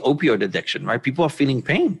world, the opioid addiction, right? People are feeling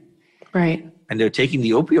pain. Right. And they're taking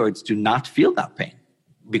the opioids to not feel that pain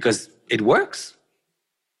because it works.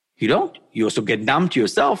 You don't. You also get numb to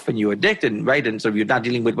yourself and you're addicted, right? And so you're not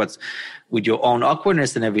dealing with with your own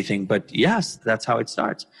awkwardness and everything. But yes, that's how it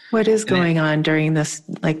starts. What is going on during this,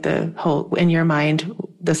 like the whole, in your mind,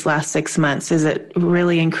 this last 6 months? Is it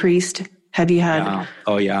really increased? Have you had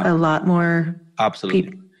a lot more? Absolutely.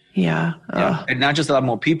 People? Yeah. And not just a lot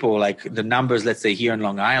more people, like the numbers, let's say here in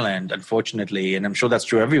Long Island, unfortunately, and I'm sure that's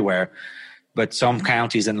true everywhere, but some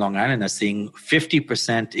counties in Long Island are seeing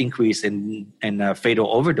 50% increase in fatal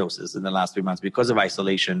overdoses in the last 3 months because of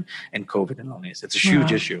isolation and COVID and loneliness. It's a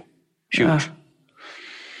huge issue. Huge.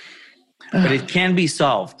 But it can be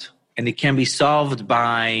solved. And it can be solved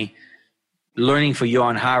by learning for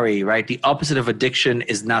Johan Hari, right? The opposite of addiction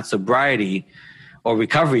is not sobriety or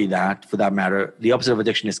recovery, that for that matter. The opposite of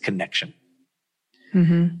addiction is connection.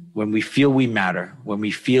 When we feel we matter, when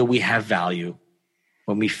we feel we have value,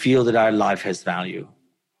 when we feel that our life has value,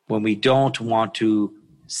 when we don't want to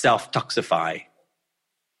self-toxify,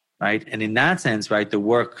 right? And in that sense, right, the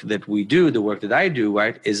work that we do, the work that I do,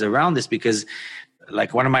 right, is around this because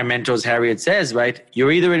like one of my mentors, Harriet, says, right,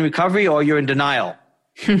 you're either in recovery or you're in denial,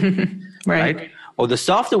 right? Or the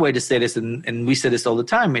softer way to say this, and we say this all the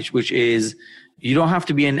time, which is you don't have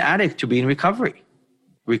to be an addict to be in recovery.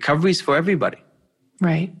 Recovery is for everybody.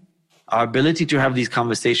 Right. Our ability to have these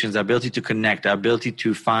conversations, our ability to connect, our ability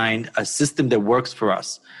to find a system that works for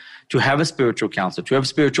us, to have a spiritual counselor, to have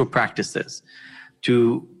spiritual practices,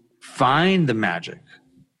 to find the magic,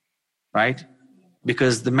 right?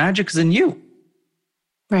 Because the magic is in you.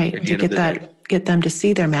 Right. To get them to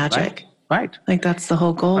see their magic. Right. Like that's the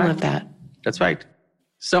whole goal of that. That's right.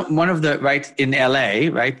 So one of the, right, in LA,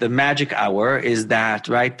 right, the magic hour is that,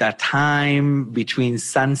 right, that time between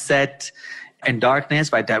sunset and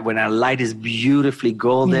darkness, right, that when our light is beautifully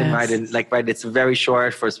golden, right, and like, right, it's very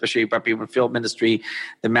short for especially for people in film industry,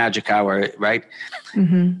 the magic hour, right?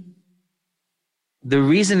 The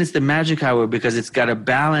reason it's the magic hour because it's got a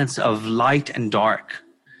balance of light and dark,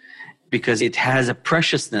 because it has a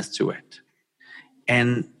preciousness to it.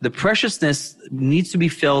 And the preciousness needs to be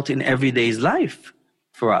felt in everyday's life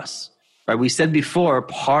for us. Right? We said before,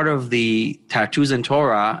 part of the tattoos in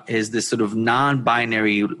Torah is this sort of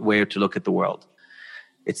non-binary way to look at the world.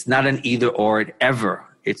 It's not an either or ever.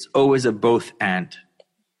 It's always a both and.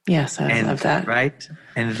 Yes, I love that. Right?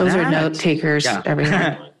 And those are note takers,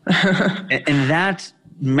 everyone. And that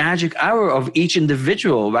magic hour of each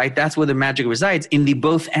individual, right? That's where the magic resides, in the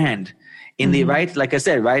both and. In the right, like I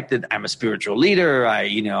said, right, that I'm a spiritual leader.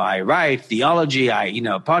 I write theology. I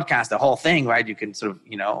podcast, the whole thing, right? You can sort of,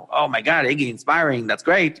 oh my God, Iggy, inspiring. That's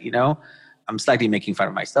great. I'm slightly making fun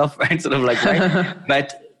of myself, right? Sort of like, right.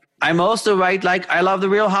 But I'm also, right, like I love the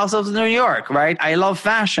Real Housewives of New York, right? I love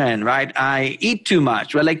fashion, right? I eat too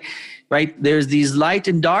much, right? Like, right. There's these light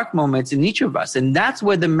and dark moments in each of us. And that's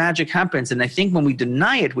where the magic happens. And I think when we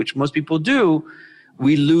deny it, which most people do,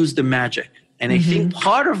 we lose the magic. And I think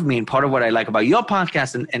part of me and part of what I like about your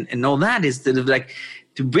podcast and all that is that like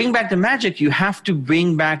to bring back the magic, you have to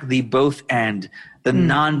bring back the both and, the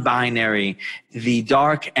non-binary, the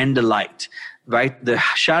dark and the light, right? The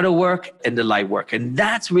shadow work and the light work. And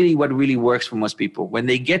that's really what really works for most people. When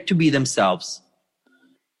they get to be themselves,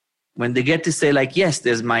 When they get to say like, yes,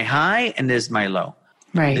 there's my high and there's my low.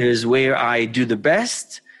 Right. There's where I do the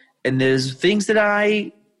best and there's things that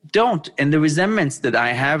I don't, and the resentments that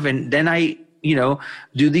I have. And then I,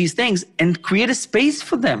 do these things and create a space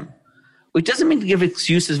for them, which doesn't mean to give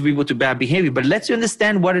excuses for people to bad behavior, but lets you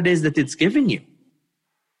understand what it is that it's giving you.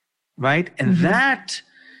 Right. And that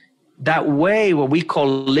way, what we call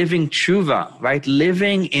living tshuva, right?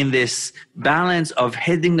 Living in this balance of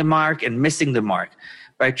hitting the mark and missing the mark,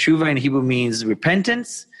 right? Tshuva in Hebrew means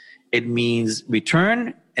repentance, it means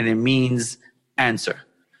return, and it means answer,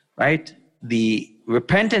 right? The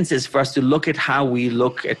repentance is for us to look at how we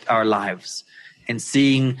look at our lives and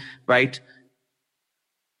seeing, right?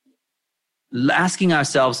 Asking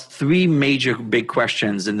ourselves 3 major big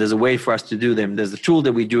questions, and there's a way for us to do them. There's a tool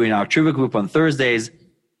that we do in our Tshuva group on Thursdays,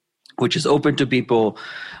 which is open to people.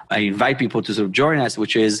 I invite people to sort of join us,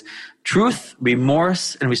 which is truth,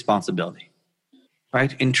 remorse, and responsibility,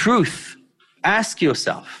 right? In truth, ask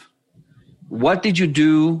yourself, what did you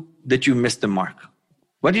do that you missed the mark?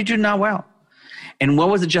 What did you do not well? And what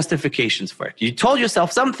was the justifications for it? You told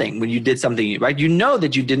yourself something when you did something, right? You know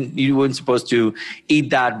that you weren't supposed to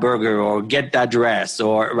eat that burger or get that dress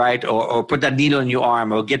or, right? Or put that needle in your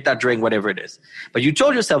arm or get that drink, whatever it is. But you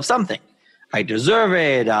told yourself something. I deserve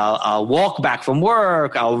it. I'll walk back from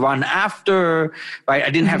work. I'll run after, right?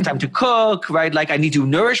 I didn't have time to cook, right? Like I need to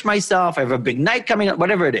nourish myself. I have a big night coming up,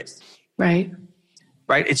 whatever it is. Right.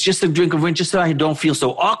 Right. It's just a drink of wine just so I don't feel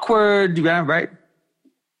so awkward, right?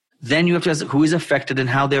 Then you have to ask who is affected and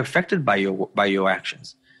how they're affected by your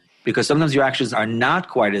actions. Because sometimes your actions are not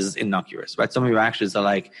quite as innocuous, right? Some of your actions are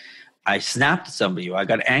like, I snapped at somebody, or I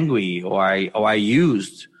got angry, or I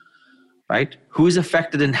used, right? Who is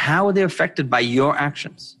affected and how are they affected by your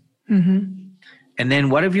actions? Mm-hmm. And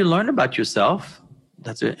then what have you learned about yourself?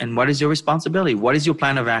 That's it. And what is your responsibility? What is your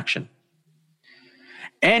plan of action?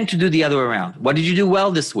 And to do the other way around. What did you do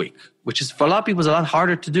well this week? Which is for a lot of people is a lot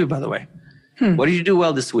harder to do, by the way. What did you do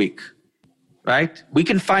well this week? Right? We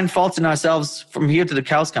can find faults in ourselves from here to the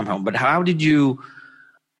cows come home. But how did you...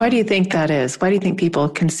 Why do you think that is? Why do you think people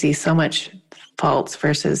can see so much faults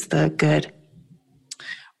versus the good?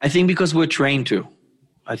 I think because we're trained to.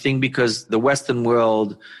 I think because the Western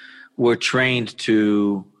world, we're trained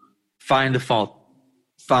to find the fault,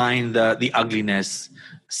 find the ugliness,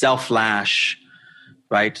 self-lash,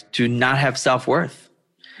 right? To not have self-worth,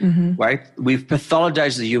 right? We've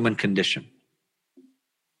pathologized the human condition.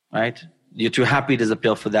 Right? You're too happy, there's a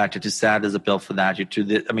pill for that. You're too sad, there's a pill for that.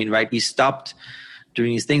 Right? We stopped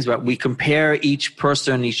doing these things, but we compare each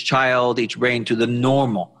person, each child, each brain to the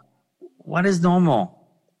normal. What is normal?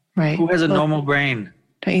 Right. Who has a normal brain?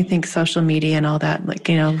 Don't you think social media and all that, like,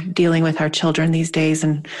 dealing with our children these days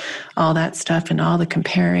and all that stuff and all the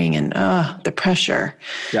comparing and the pressure.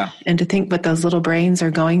 Yeah. And to think what those little brains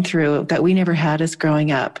are going through that we never had as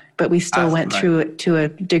growing up, but we still went through it to a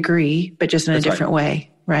degree, but just in a different way.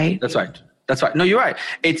 Right? That's right. No, you're right.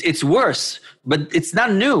 It's worse, but it's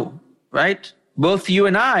not new, right? Both you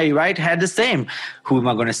and I, right, had the same. Who am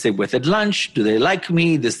I going to sit with at lunch? Do they like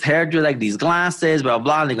me? This hair, do they like these glasses? Blah, blah,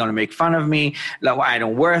 blah. They're going to make fun of me. Like, I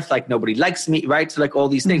don't worth, like nobody likes me, right? So like all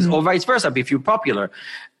these things, or vice versa. If you're popular,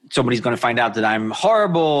 somebody's going to find out that I'm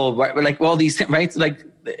horrible, right? Like all these, right? Like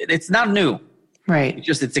it's not new. Right.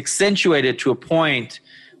 It's accentuated to a point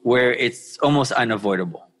where it's almost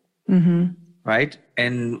unavoidable. Mm-hmm. Right?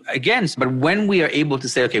 And again, but when we are able to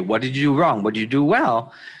say, okay, what did you do wrong? What did you do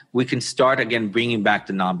well? We can start again bringing back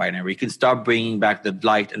the non-binary. We can start bringing back the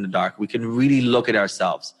light and the dark. We can really look at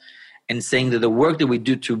ourselves and saying that the work that we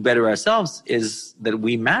do to better ourselves is that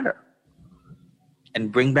we matter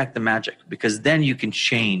and bring back the magic, because then you can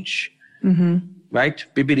change. Mm-hmm. Right?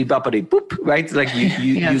 Bippity boppity boop. Right? Like you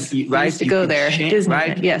yes. you right? Used to go there. Disney,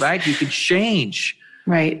 right? Yes. Right? You can change.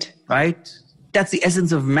 Right. Right? That's the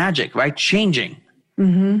essence of magic, right? Changing,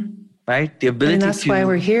 right? The ability and that's why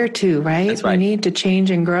we're here too, right? That's right. We need to change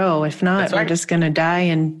and grow. If not, we're just going to die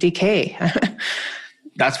and decay.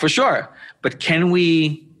 That's for sure. But can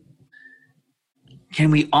we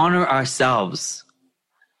honor ourselves,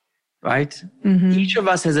 right? Mm-hmm. Each of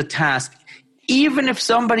us has a task, even if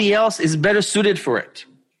somebody else is better suited for it.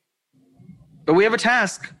 But we have a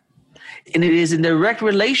task, and it is in direct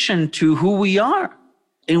relation to who we are.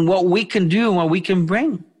 In what we can do and what we can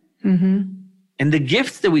bring. Mm-hmm. And the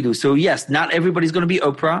gifts that we do. So yes, not everybody's going to be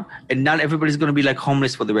Oprah, and not everybody's going to be like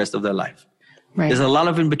homeless for the rest of their life. Right. There's a lot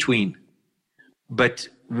of in between. But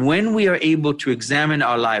when we are able to examine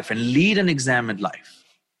our life and lead an examined life,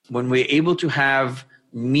 when we're able to have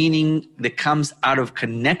meaning that comes out of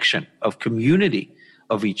connection, of community,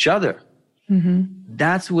 of each other,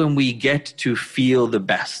 that's when we get to feel the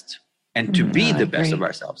best. and to be the best agree. of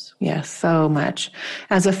ourselves. Yes, so much.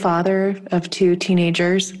 As a father of 2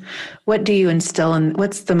 teenagers, what do you instill in,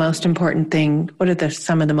 what's the most important thing? What are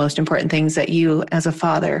some of the most important things that you as a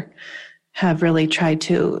father have really tried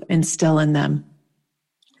to instill in them?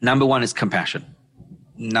 Number one is compassion.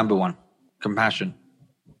 Number one, compassion.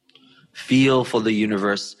 Feel for the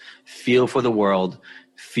universe, feel for the world,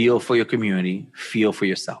 feel for your community, feel for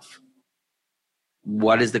yourself.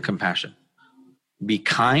 What is the compassion? Be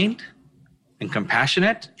kind and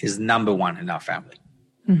compassionate is number one in our family.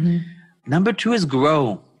 Mm-hmm. Number two is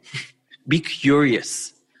grow. Be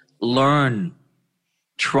curious. Learn.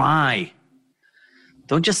 Try.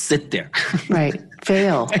 Don't just sit there. Right.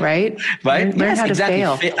 Fail, right? Right? Learn how to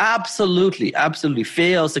fail. Absolutely.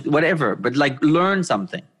 Fail, whatever. But like learn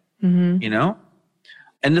something, you know?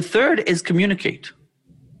 And the third is communicate.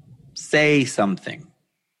 Say something.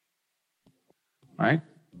 Right?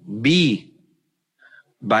 Be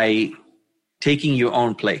by taking your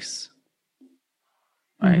own place.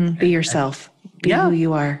 Right? Mm-hmm. Be yourself. Be who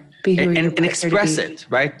you are. Be who and express it,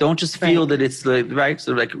 right? Don't just feel that it's like, right.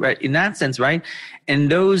 So like, right. In that sense, right.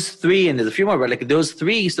 And those three, and there's a few more, but like those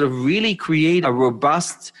three sort of really create a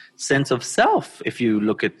robust sense of self. If you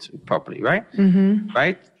look at it properly, right? Mm-hmm.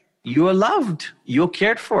 Right. You are loved. You're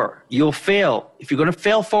cared for. You'll fail. If you're going to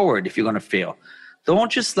fail forward, if you're going to fail,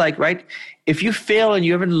 don't just like, right. If you fail and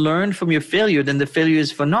you haven't learned from your failure, then the failure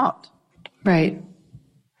is for naught. Right.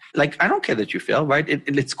 Like, I don't care that you fail, right?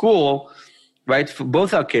 It's cool. Right? For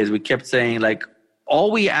both our kids, we kept saying, like,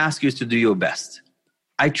 all we ask you is to do your best.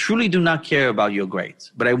 I truly do not care about your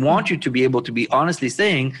grades, but I want you to be able to be honestly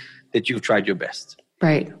saying that you've tried your best.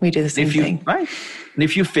 Right. We do the same thing. Right. And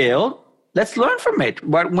if you failed, let's learn from it.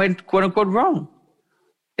 What went, quote unquote, wrong?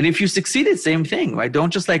 And if you succeeded, same thing, right?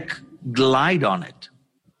 Don't just like glide on it.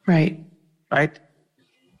 Right. Right.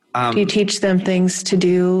 Do you teach them things to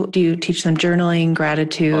do? Do you teach them journaling,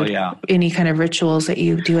 gratitude? Oh, yeah. Any kind of rituals that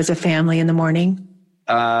you do as a family in the morning?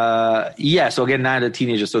 Yeah. So again, not a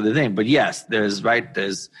teenager, so the thing, but yes, there's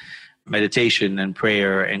meditation and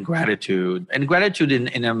prayer and gratitude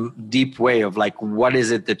in a deep way of like, what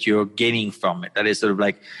is it that you're gaining from it? That is sort of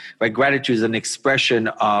like, right? Gratitude is an expression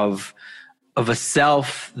of a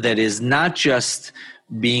self that is not just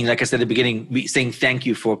being, like I said at the beginning, saying thank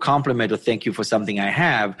you for a compliment or thank you for something I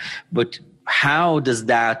have, but how does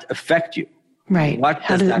that affect you? Right.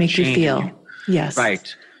 How does it make you feel? Yes.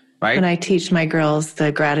 Right. Right. When I teach my girls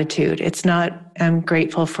the gratitude, it's not, I'm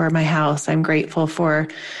grateful for my house. I'm grateful for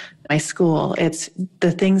my school. It's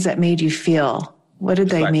the things that made you feel. What did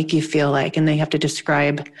they make you feel like? And they have to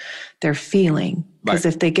describe their feeling. Because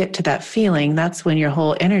if they get to that feeling, that's when your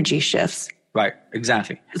whole energy shifts. Right,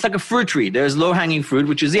 exactly. It's like a fruit tree. There's low-hanging fruit,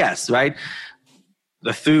 which is yes, right?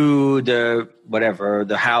 The food, the whatever,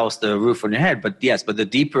 the house, the roof on your head. But yes, but the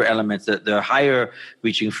deeper elements, the higher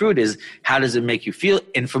reaching fruit is how does it make you feel?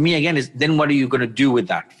 And for me, again, is then what are you going to do with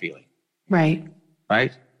that feeling? Right.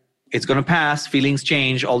 Right? It's going to pass. Feelings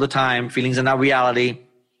change all the time. Feelings are not reality,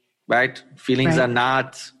 right? Feelings are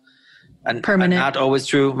not permanent. Are not always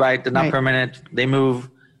true, right? They're not permanent. They move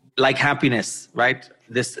like happiness, right?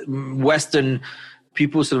 This Western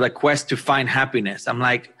people sort of like quest to find happiness. I'm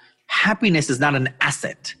like, happiness is not an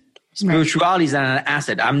asset. Spirituality is not an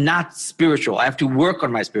asset. I'm not spiritual. I have to work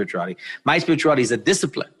on my spirituality. My spirituality is a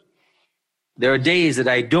discipline. There are days that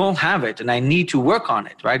I don't have it and I need to work on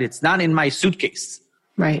it, right? It's not in my suitcase.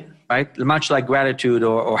 Right. Right? Much like gratitude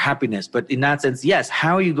or happiness. But in that sense, yes,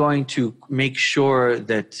 how are you going to make sure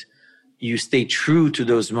that you stay true to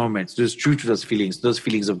those moments, true to those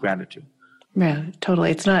feelings of gratitude? Yeah,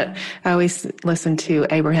 totally. It's not, I always listen to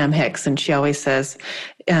Abraham Hicks and she always says,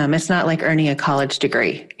 it's not like earning a college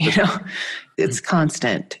degree, you know, it's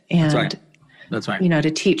constant. And That's right. You know,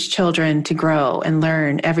 to teach children to grow and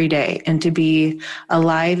learn every day and to be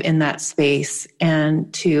alive in that space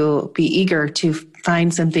and to be eager to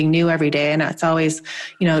find something new every day. And it's always,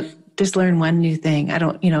 you know, just learn one new thing.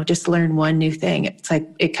 Just learn one new thing. It's like,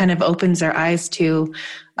 it kind of opens their eyes to,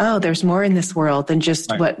 oh, there's more in this world than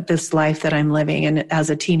just what this life that I'm living. And as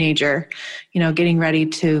a teenager, you know, getting ready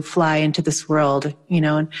to fly into this world, you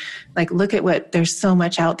know, and like, look at there's so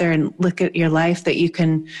much out there and look at your life that you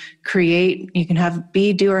can create. You can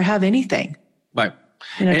do or have anything. Right.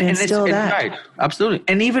 You know, to instill that. Right, absolutely.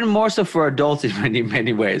 And even more so for adults in many,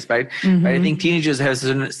 many ways, right? Mm-hmm. Right? I think teenagers have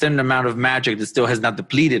a certain amount of magic that still has not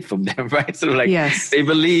depleted from them, right? So like they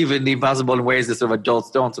believe in the impossible in ways that sort of adults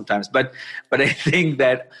don't sometimes. But I think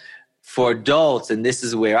that for adults, and this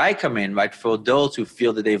is where I come in, right? For adults who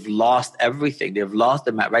feel that they've lost everything, they've lost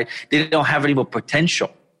the right? They don't have any more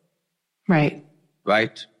potential. Right.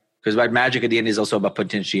 Right? Because magic at the end is also about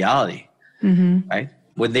potentiality. Mm-hmm. Right?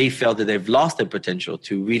 when they felt that they've lost their potential,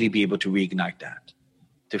 to really be able to reignite that,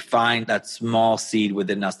 to find that small seed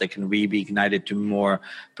within us that can really be ignited to more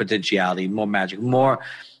potentiality, more magic, more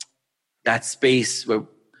that space where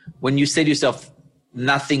when you say to yourself,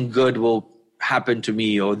 nothing good will happen to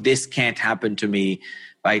me, or this can't happen to me,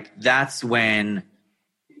 right? That's when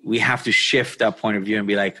we have to shift our point of view and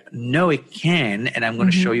be like, no, it can, and I'm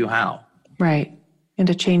going to show you how. Right. And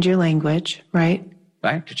to change your language, right?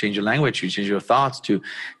 Right? To change your language, to change your thoughts, to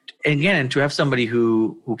have somebody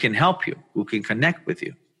who can help you, who can connect with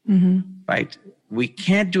you, right? We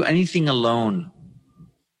can't do anything alone.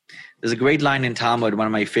 There's a great line in Talmud, one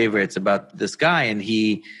of my favorites, about this guy, and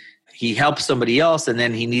he helps somebody else, and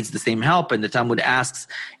then he needs the same help, and the Talmud asks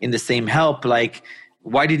in the same help, like,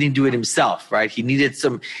 why didn't he do it himself, right?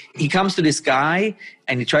 He comes to this guy,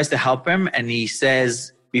 and he tries to help him, and he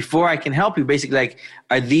says, before I can help you, basically, like,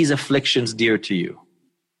 are these afflictions dear to you?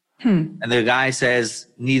 And the guy says,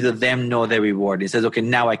 neither them nor their reward. He says, okay,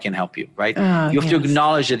 now I can help you, right? You have to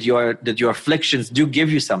acknowledge that your afflictions do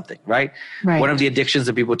give you something, right? One of the addictions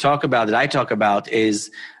that people talk about, that I talk about,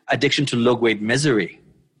 is addiction to low-grade misery,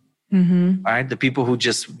 right? The people who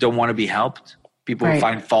just don't want to be helped, people who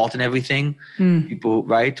find fault in everything,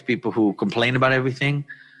 people who complain about everything,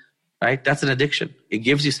 right? That's an addiction. It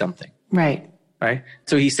gives you something. Right.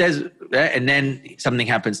 So he says, and then something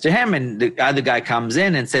happens to him, and the other guy comes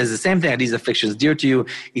in and says the same thing. Are these afflictions dear to you?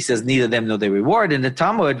 He says, neither them nor their reward. And the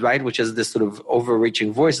Talmud, right, which is this sort of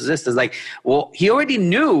overreaching voice, is like, well, he already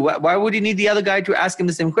knew. Why would he need the other guy to ask him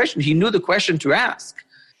the same question? He knew the question to ask.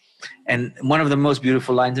 And one of the most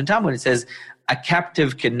beautiful lines in Talmud, it says, a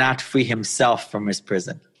captive cannot free himself from his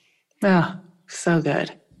prison. Oh, so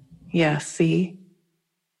good. Yeah, see?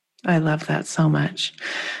 I love that so much.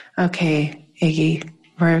 Okay, Iggy,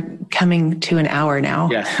 we're coming to an hour now.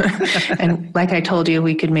 Yes. And like I told you,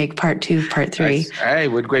 we could make part 2, part 3. Yes. Hey,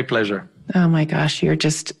 with great pleasure. Oh my gosh, you're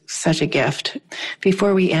just such a gift.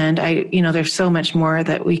 Before we end, there's so much more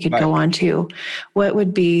that we could go on to. What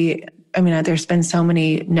would be, there's been so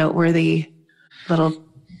many noteworthy little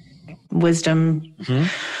wisdom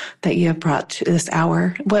that you have brought to this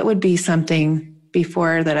hour. What would be something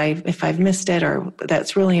before that if I've missed it, or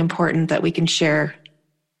that's really important that we can share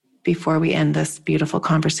before we end this beautiful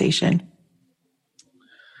conversation?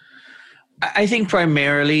 I think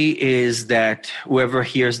primarily is that whoever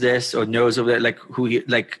hears this or knows of it,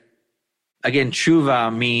 again,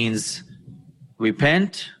 tshuva means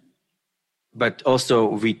repent, but also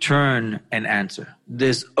return and answer.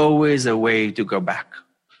 There's always a way to go back.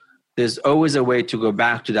 There's always a way to go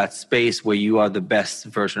back to that space where you are the best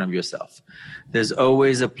version of yourself. There's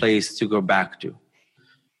always a place to go back to.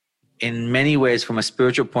 In many ways, from a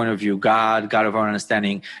spiritual point of view, God of our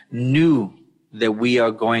understanding, knew that we are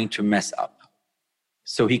going to mess up.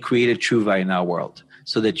 So he created tshuva in our world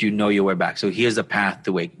so that you know your way back. So here's a path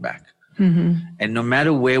to way back. And no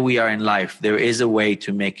matter where we are in life, there is a way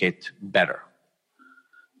to make it better.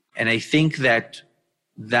 And I think that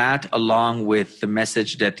along with the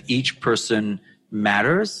message that each person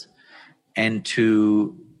matters, and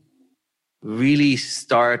to really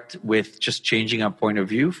start with just changing our point of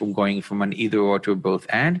view from going from an either or to a both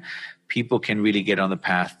and, people can really get on the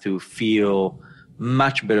path to feel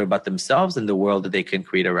much better about themselves and the world that they can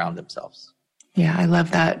create around themselves. Yeah, I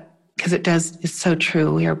love that, because it's so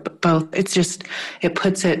true. We are both, it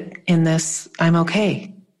puts it in this, I'm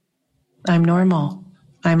okay. I'm normal.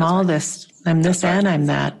 I'm all this. I'm this and I'm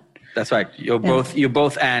that. That's right. You're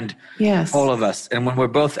both and yes. All of us. And when we're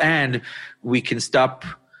both and, we can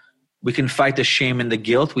fight the shame and the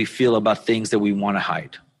guilt we feel about things that we want to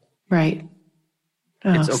hide. Right.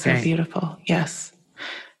 Oh, it's okay. So beautiful. Yes.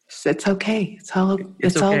 It's okay. It's all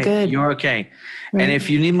good. You're okay. Right. And if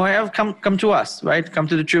you need more help, come to us, right? Come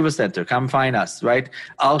to the Tshuva Center. Come find us, right?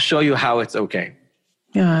 I'll show you how it's okay.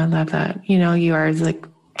 Yeah, I love that. You are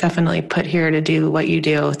definitely put here to do what you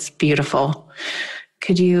do. It's beautiful.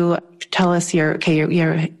 Could you tell us you're on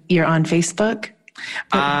Facebook?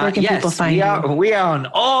 Where can people find you? We are on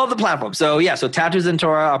all the platforms. So Tattoos and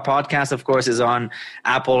Torah, our podcast, of course, is on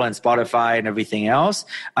Apple and Spotify and everything else.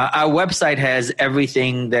 Our website has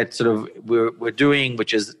everything that sort of we're doing,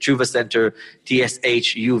 which is Tshuva Center,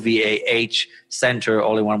 TSHUVAH Center,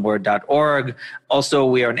 all in one word.org. Also,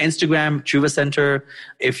 we are on Instagram, Tshuva Center.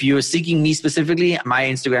 If you're seeking me specifically, my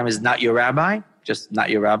Instagram is Not Your Rabbi, just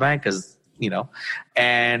Not Your Rabbi, because,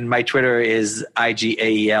 and my Twitter is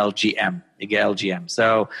IGAELGM. you get LGM.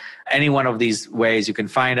 So any one of these ways you can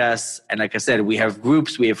find us. And like I said, we have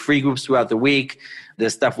groups. We have free groups throughout the week. The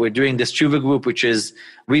stuff we're doing, this Tshuva group, which is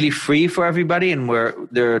really free for everybody. And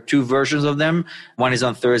there are 2 versions of them. One is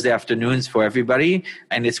on Thursday afternoons for everybody.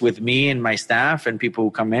 And it's with me and my staff and people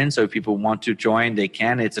who come in. So if people want to join, they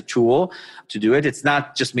can. It's a tool to do it. It's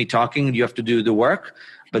not just me talking. You have to do the work.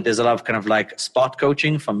 But there's a lot of kind of like spot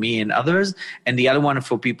coaching from me and others. And the other one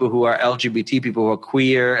for people who are LGBT, people who are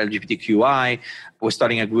queer, LGBTQI. We're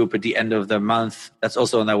starting a group at the end of the month. That's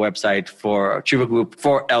also on our website for a Tshuva group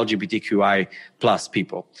for LGBTQI plus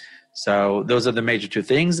people. So those are the major 2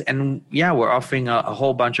 things. And yeah, we're offering a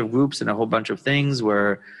whole bunch of groups and a whole bunch of things.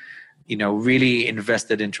 We're, really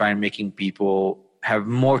invested in trying making people have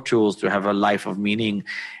more tools to have a life of meaning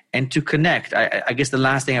and to connect. I guess the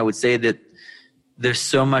last thing I would say that there's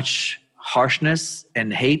so much harshness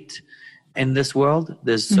and hate in this world.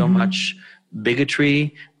 There's so much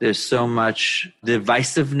bigotry. There's so much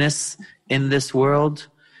divisiveness in this world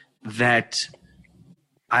that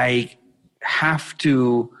I have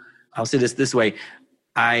to, I'll say this way,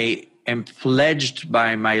 I am pledged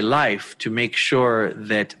by my life to make sure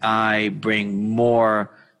that I bring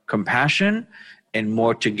more compassion and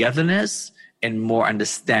more togetherness and more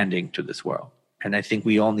understanding to this world. And I think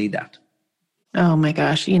we all need that. Oh my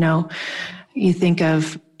gosh. You think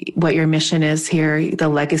of what your mission is here, the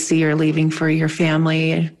legacy you're leaving for your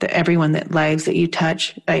family, everyone lives that you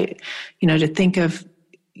touch. To think of,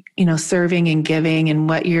 serving and giving and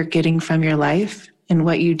what you're getting from your life and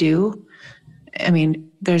what you do. I mean,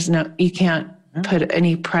 you can't put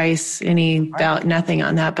any price, nothing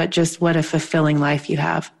on that, but just what a fulfilling life you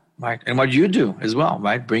have. Right. And what you do as well,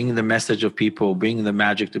 right? Bringing the message of people, bringing the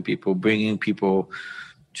magic to people, bringing people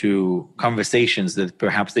to conversations that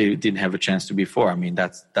perhaps they didn't have a chance to before. I mean,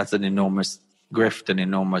 that's an enormous gift, an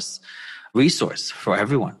enormous resource for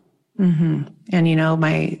everyone. Mm-hmm. And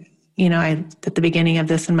I at the beginning of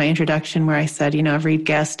this in my introduction where I said, every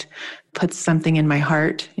guest puts something in my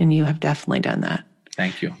heart, and you have definitely done that.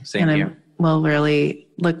 Thank you. Same here. We'll really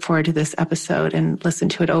look forward to this episode and listen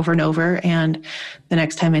to it over and over. And the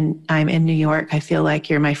next time I'm in New York, I feel like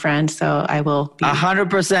you're my friend. So I will be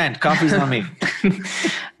 100%. Coffee's on me.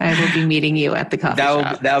 I will be meeting you at the coffee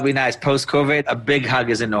shop. That would be nice. Post-COVID, a big hug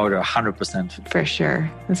is in order, 100%. For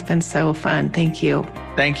sure. It's been so fun. Thank you.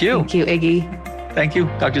 Thank you. Thank you, Iggy. Thank you.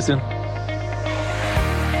 Talk to you soon.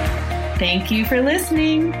 Thank you for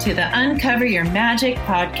listening to the Uncover Your Magic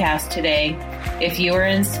podcast today. If you were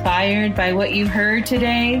inspired by what you heard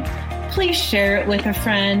today, please share it with a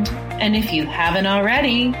friend. And if you haven't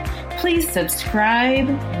already, please subscribe,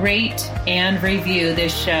 rate, and review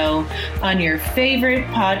this show on your favorite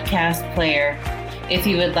podcast player. If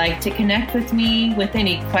you would like to connect with me with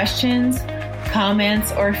any questions,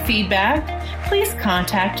 comments, or feedback, please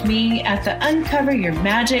contact me at the Uncover Your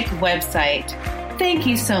Magic website. Thank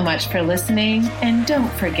you so much for listening, and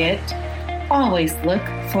don't forget, always look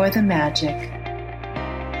for the magic.